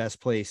is the best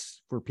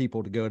place for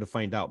people to go to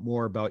find out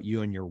more about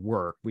you and your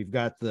work. We've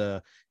got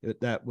that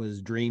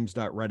was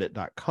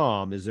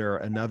dreams.reddit.com. Is there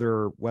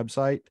another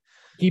website?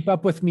 Keep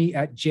up with me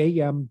at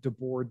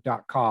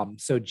jmdebord.com.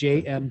 So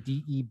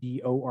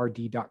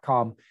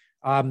jmdebord.com.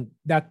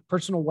 That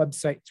personal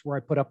website's where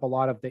I put up a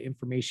lot of the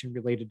information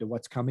related to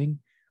what's coming.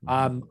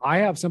 I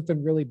have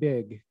something really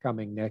big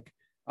coming, Nick.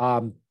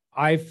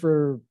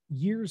 For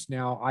years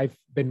now, I've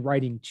been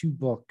writing 2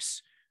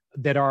 books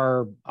that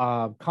are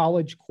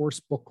college course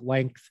book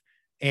length.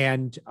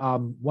 And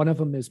one of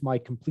them is my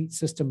complete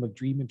system of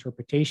dream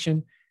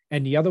interpretation.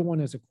 And the other one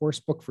is a course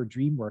book for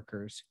dream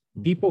workers.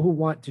 People who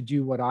want to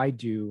do what I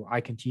do, I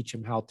can teach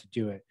them how to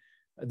do it.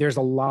 There's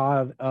a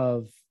lot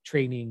of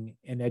training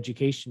and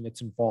education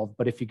that's involved.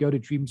 But if you go to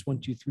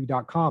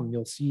dreams123.com,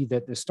 you'll see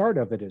that the start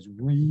of it is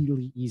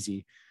really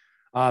easy.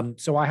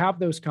 So I have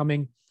those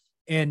coming.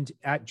 And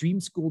at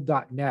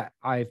dreamschool.net,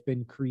 I've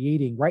been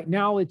creating, right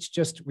now it's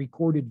just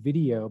recorded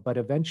video, but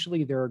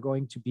eventually there are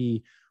going to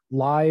be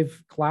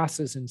live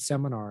classes and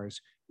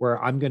seminars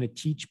where I'm going to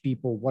teach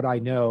people what I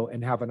know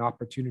and have an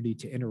opportunity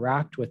to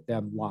interact with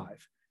them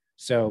live.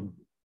 So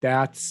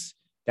that's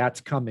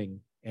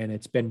coming, and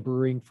it's been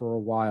brewing for a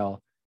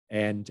while.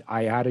 And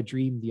I had a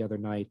dream the other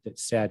night that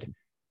said,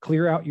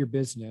 clear out your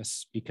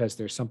business because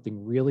there's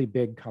something really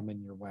big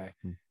coming your way.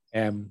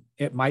 And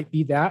it might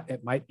be that,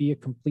 it might be a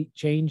complete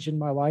change in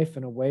my life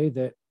in a way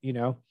that,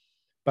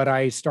 but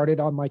I started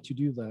on my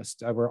to-do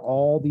list. There were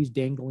all these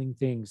dangling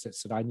things that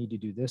said, I need to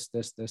do this.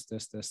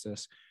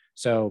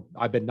 So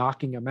I've been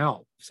knocking them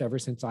out ever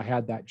since I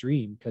had that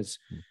dream, because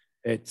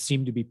it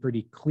seemed to be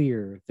pretty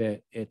clear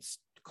that it's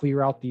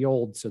clear out the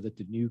old so that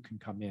the new can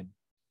come in.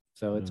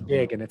 So it's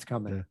big and it's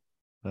coming.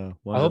 I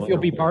hope you'll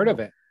be part of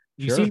it.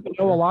 You seem to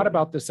know a lot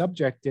about the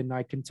subject, and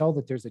I can tell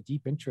that there's a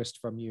deep interest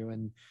from you,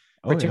 and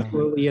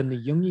particularly in the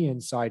Jungian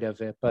side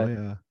of it.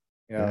 But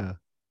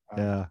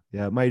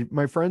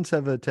my friends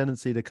have a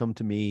tendency to come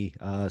to me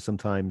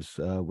sometimes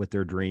with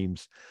their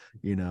dreams.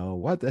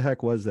 What the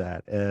heck was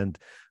that? And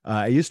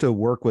I used to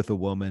work with a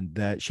woman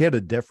that she had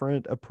a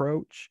different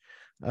approach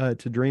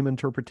to dream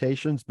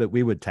interpretations, but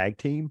we would tag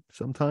team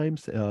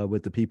sometimes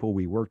with the people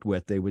we worked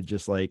with. They would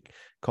just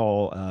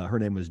call, her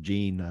name was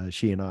Jean,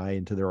 she and I,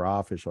 into their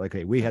office, like,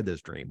 hey, we had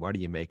this dream, what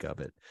do you make of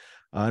it?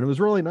 And it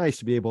was really nice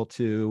to be able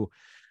to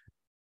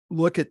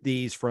look at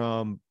these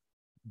from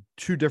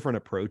 2 different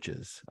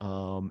approaches,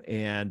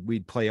 and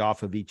we'd play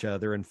off of each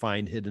other and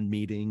find hidden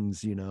meetings,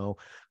 so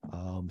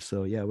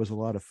it was a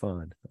lot of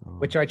fun,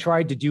 which I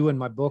tried to do in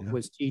my book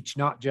was teach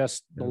not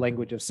just the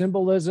language of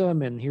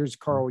symbolism and here's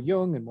Carl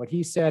Jung and what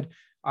he said.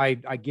 I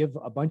give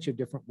a bunch of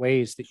different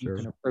ways that you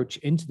can approach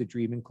into the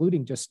dream,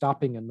 including just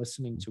stopping and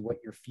listening to what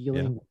you're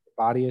feeling, what your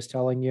body is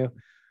telling you,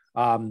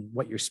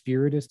 what your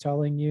spirit is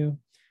telling you.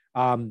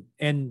 And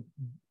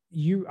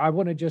I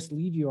want to just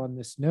leave you on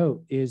this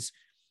note is,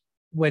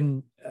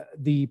 when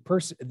the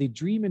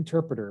dream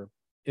interpreter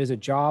is a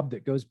job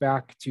that goes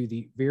back to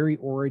the very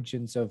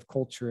origins of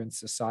culture and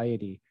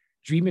society.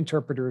 Dream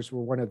interpreters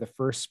were one of the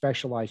first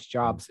specialized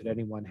jobs that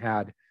anyone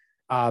had.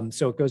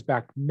 So it goes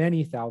back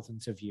many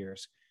thousands of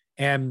years,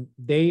 and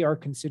they are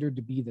considered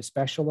to be the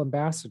special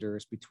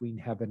ambassadors between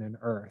heaven and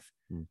earth.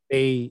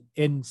 They,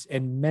 in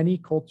many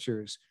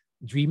cultures,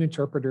 dream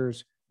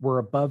interpreters were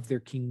above their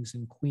kings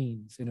and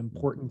queens in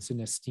importance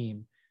and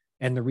esteem.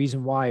 And the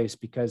reason why is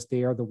because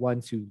they are the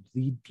ones who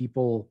lead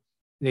people.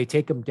 They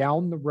take them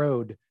down the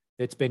road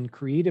that's been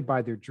created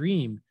by their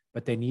dream,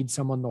 but they need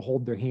someone to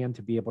hold their hand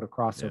to be able to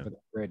cross over the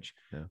bridge.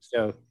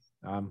 So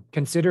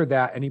consider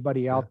that,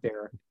 anybody out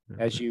there,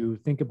 as you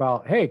think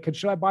about, hey,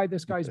 should I buy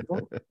this guy's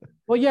book?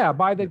 Well,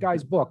 buy the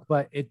guy's book,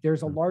 but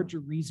there's a larger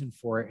reason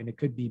for it. And it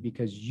could be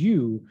because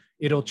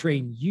it'll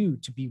train you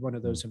to be one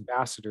of those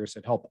ambassadors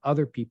that help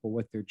other people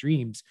with their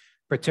dreams,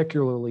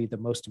 particularly the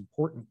most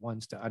important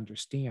ones to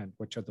understand,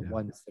 which are the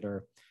ones that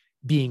are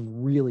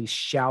being really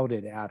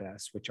shouted at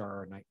us, which are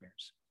our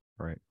nightmares.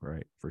 Right.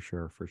 For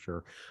sure.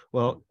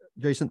 Well,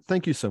 Jason,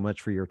 thank you so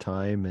much for your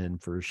time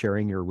and for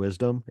sharing your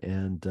wisdom.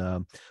 And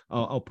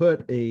I'll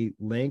put a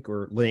link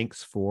or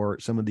links for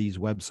some of these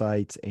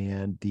websites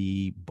and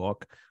the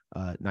book,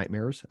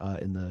 Nightmares,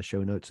 in the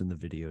show notes and the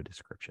video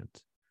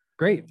descriptions.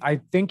 Great. I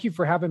thank you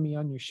for having me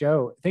on your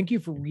show. Thank you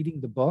for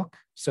reading the book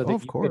so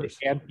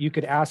that you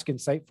could ask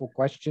insightful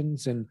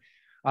questions. And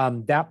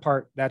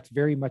that's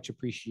very much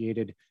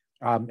appreciated.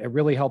 It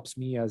really helps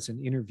me as an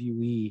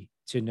interviewee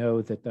to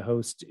know that the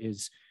host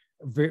is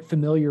very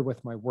familiar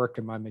with my work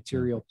and my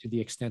material to the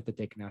extent that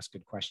they can ask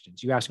good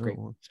questions. You ask great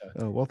ones.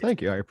 Well,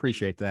 thank you. I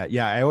appreciate that.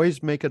 Yeah, I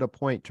always make it a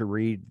point to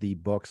read the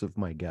books of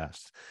my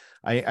guests.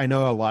 I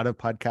know a lot of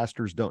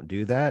podcasters don't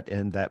do that,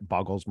 and that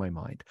boggles my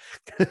mind.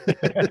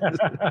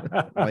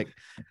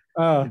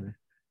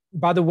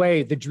 By the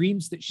way, The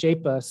Dreams That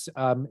Shape Us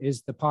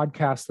is the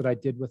podcast that I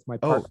did with my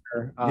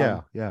partner.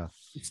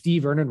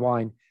 Steve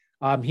Ernenwein.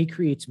 He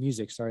creates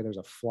music. Sorry, there's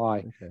a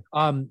fly. Okay.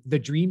 The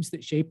Dreams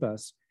That Shape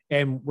Us.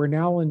 And we're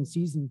now in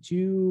season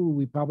 2.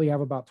 We probably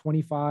have about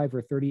 25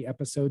 or 30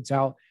 episodes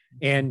out.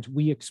 And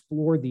we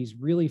explore these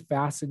really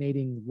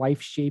fascinating,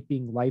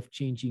 life-shaping,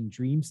 life-changing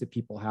dreams that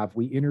people have.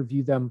 We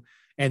interview them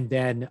and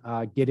then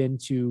get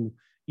into,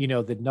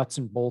 the nuts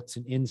and bolts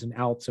and ins and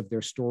outs of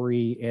their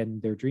story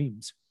and their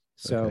dreams.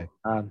 So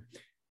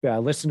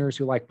listeners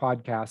who like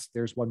podcasts,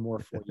 there's one more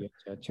for you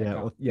to check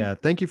out. Well,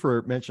 thank you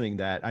for mentioning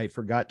that. I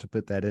forgot to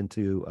put that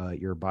into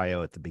your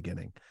bio at the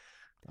beginning.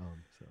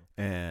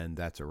 And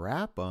that's a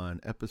wrap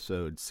on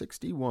episode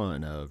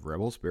 61 of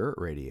Rebel Spirit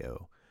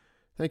Radio.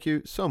 Thank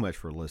you so much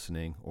for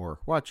listening or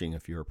watching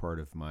if you're a part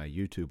of my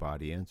YouTube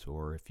audience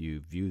or if you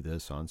view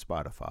this on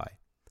Spotify.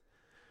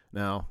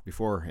 Now,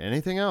 before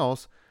anything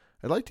else,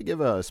 I'd like to give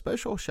a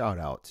special shout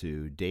out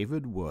to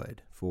David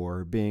Wood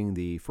for being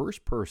the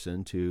first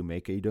person to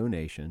make a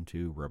donation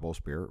to Rebel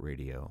Spirit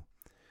Radio.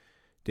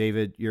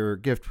 David, your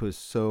gift was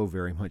so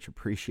very much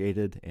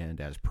appreciated, and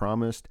as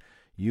promised,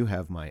 you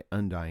have my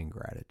undying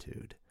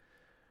gratitude.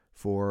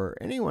 For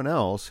anyone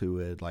else who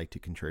would like to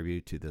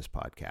contribute to this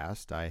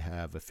podcast, I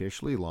have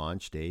officially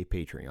launched a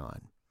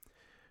Patreon.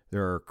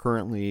 There are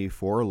currently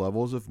 4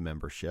 levels of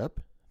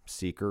membership: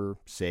 Seeker,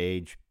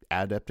 Sage,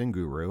 Adept, and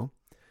Guru.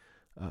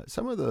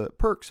 Some of the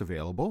perks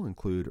available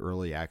include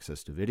early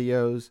access to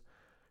videos,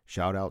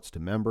 shout-outs to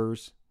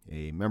members,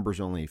 a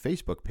members-only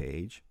Facebook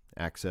page,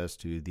 access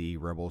to the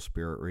Rebel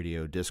Spirit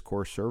Radio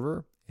Discourse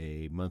server,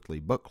 a monthly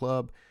book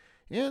club,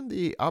 and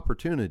the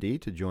opportunity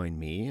to join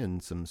me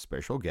and some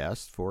special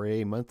guests for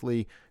a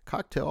monthly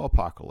cocktail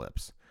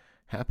apocalypse,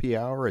 happy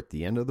hour at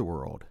the end of the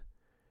world.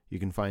 You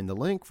can find the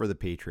link for the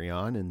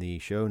Patreon in the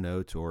show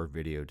notes or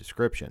video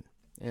description.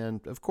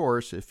 And of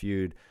course, if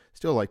you'd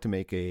still like to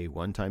make a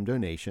one-time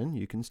donation,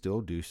 you can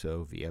still do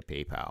so via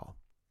PayPal.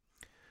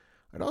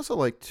 I'd also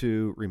like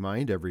to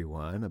remind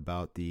everyone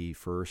about the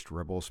first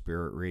Rebel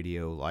Spirit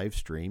Radio live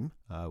stream,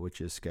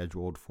 which is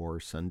scheduled for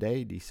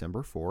Sunday,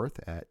 December 4th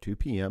at 2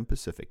 p.m.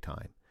 Pacific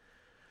Time.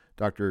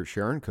 Dr.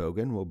 Sharon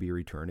Kogan will be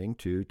returning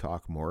to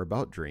talk more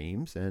about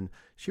dreams, and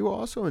she will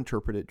also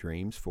interpret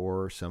dreams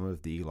for some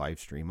of the live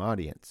stream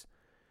audience.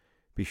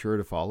 Be sure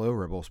to follow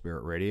Rebel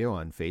Spirit Radio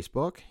on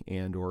Facebook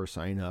and or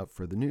sign up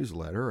for the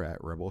newsletter at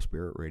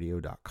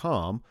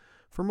rebelspiritradio.com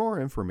for more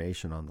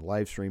information on the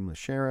live stream with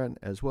Sharon,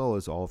 as well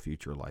as all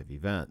future live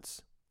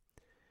events.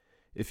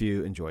 If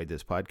you enjoyed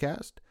this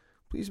podcast,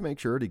 please make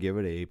sure to give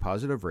it a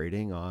positive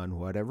rating on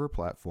whatever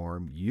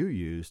platform you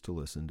use to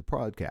listen to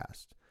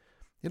podcasts.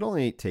 It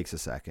only takes a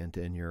second,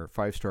 and your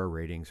 5-star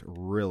ratings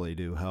really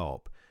do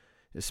help,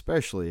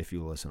 especially if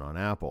you listen on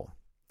Apple.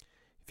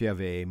 If you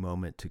have a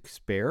moment to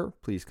spare,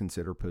 please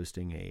consider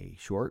posting a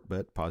short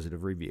but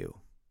positive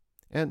review.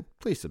 And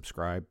please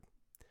subscribe.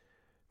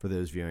 For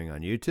those viewing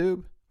on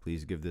YouTube,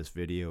 please give this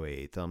video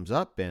a thumbs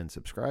up and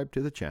subscribe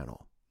to the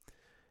channel.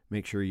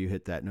 Make sure you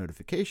hit that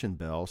notification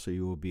bell so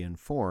you will be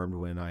informed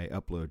when I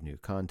upload new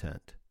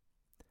content.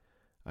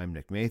 I'm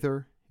Nick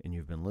Mather, and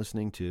you've been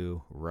listening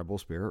to Rebel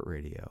Spirit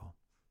Radio.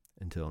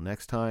 Until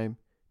next time,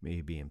 may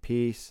you be in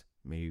peace,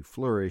 may you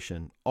flourish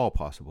in all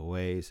possible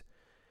ways,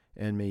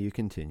 and may you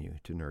continue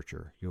to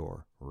nurture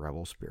your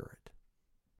rebel spirit.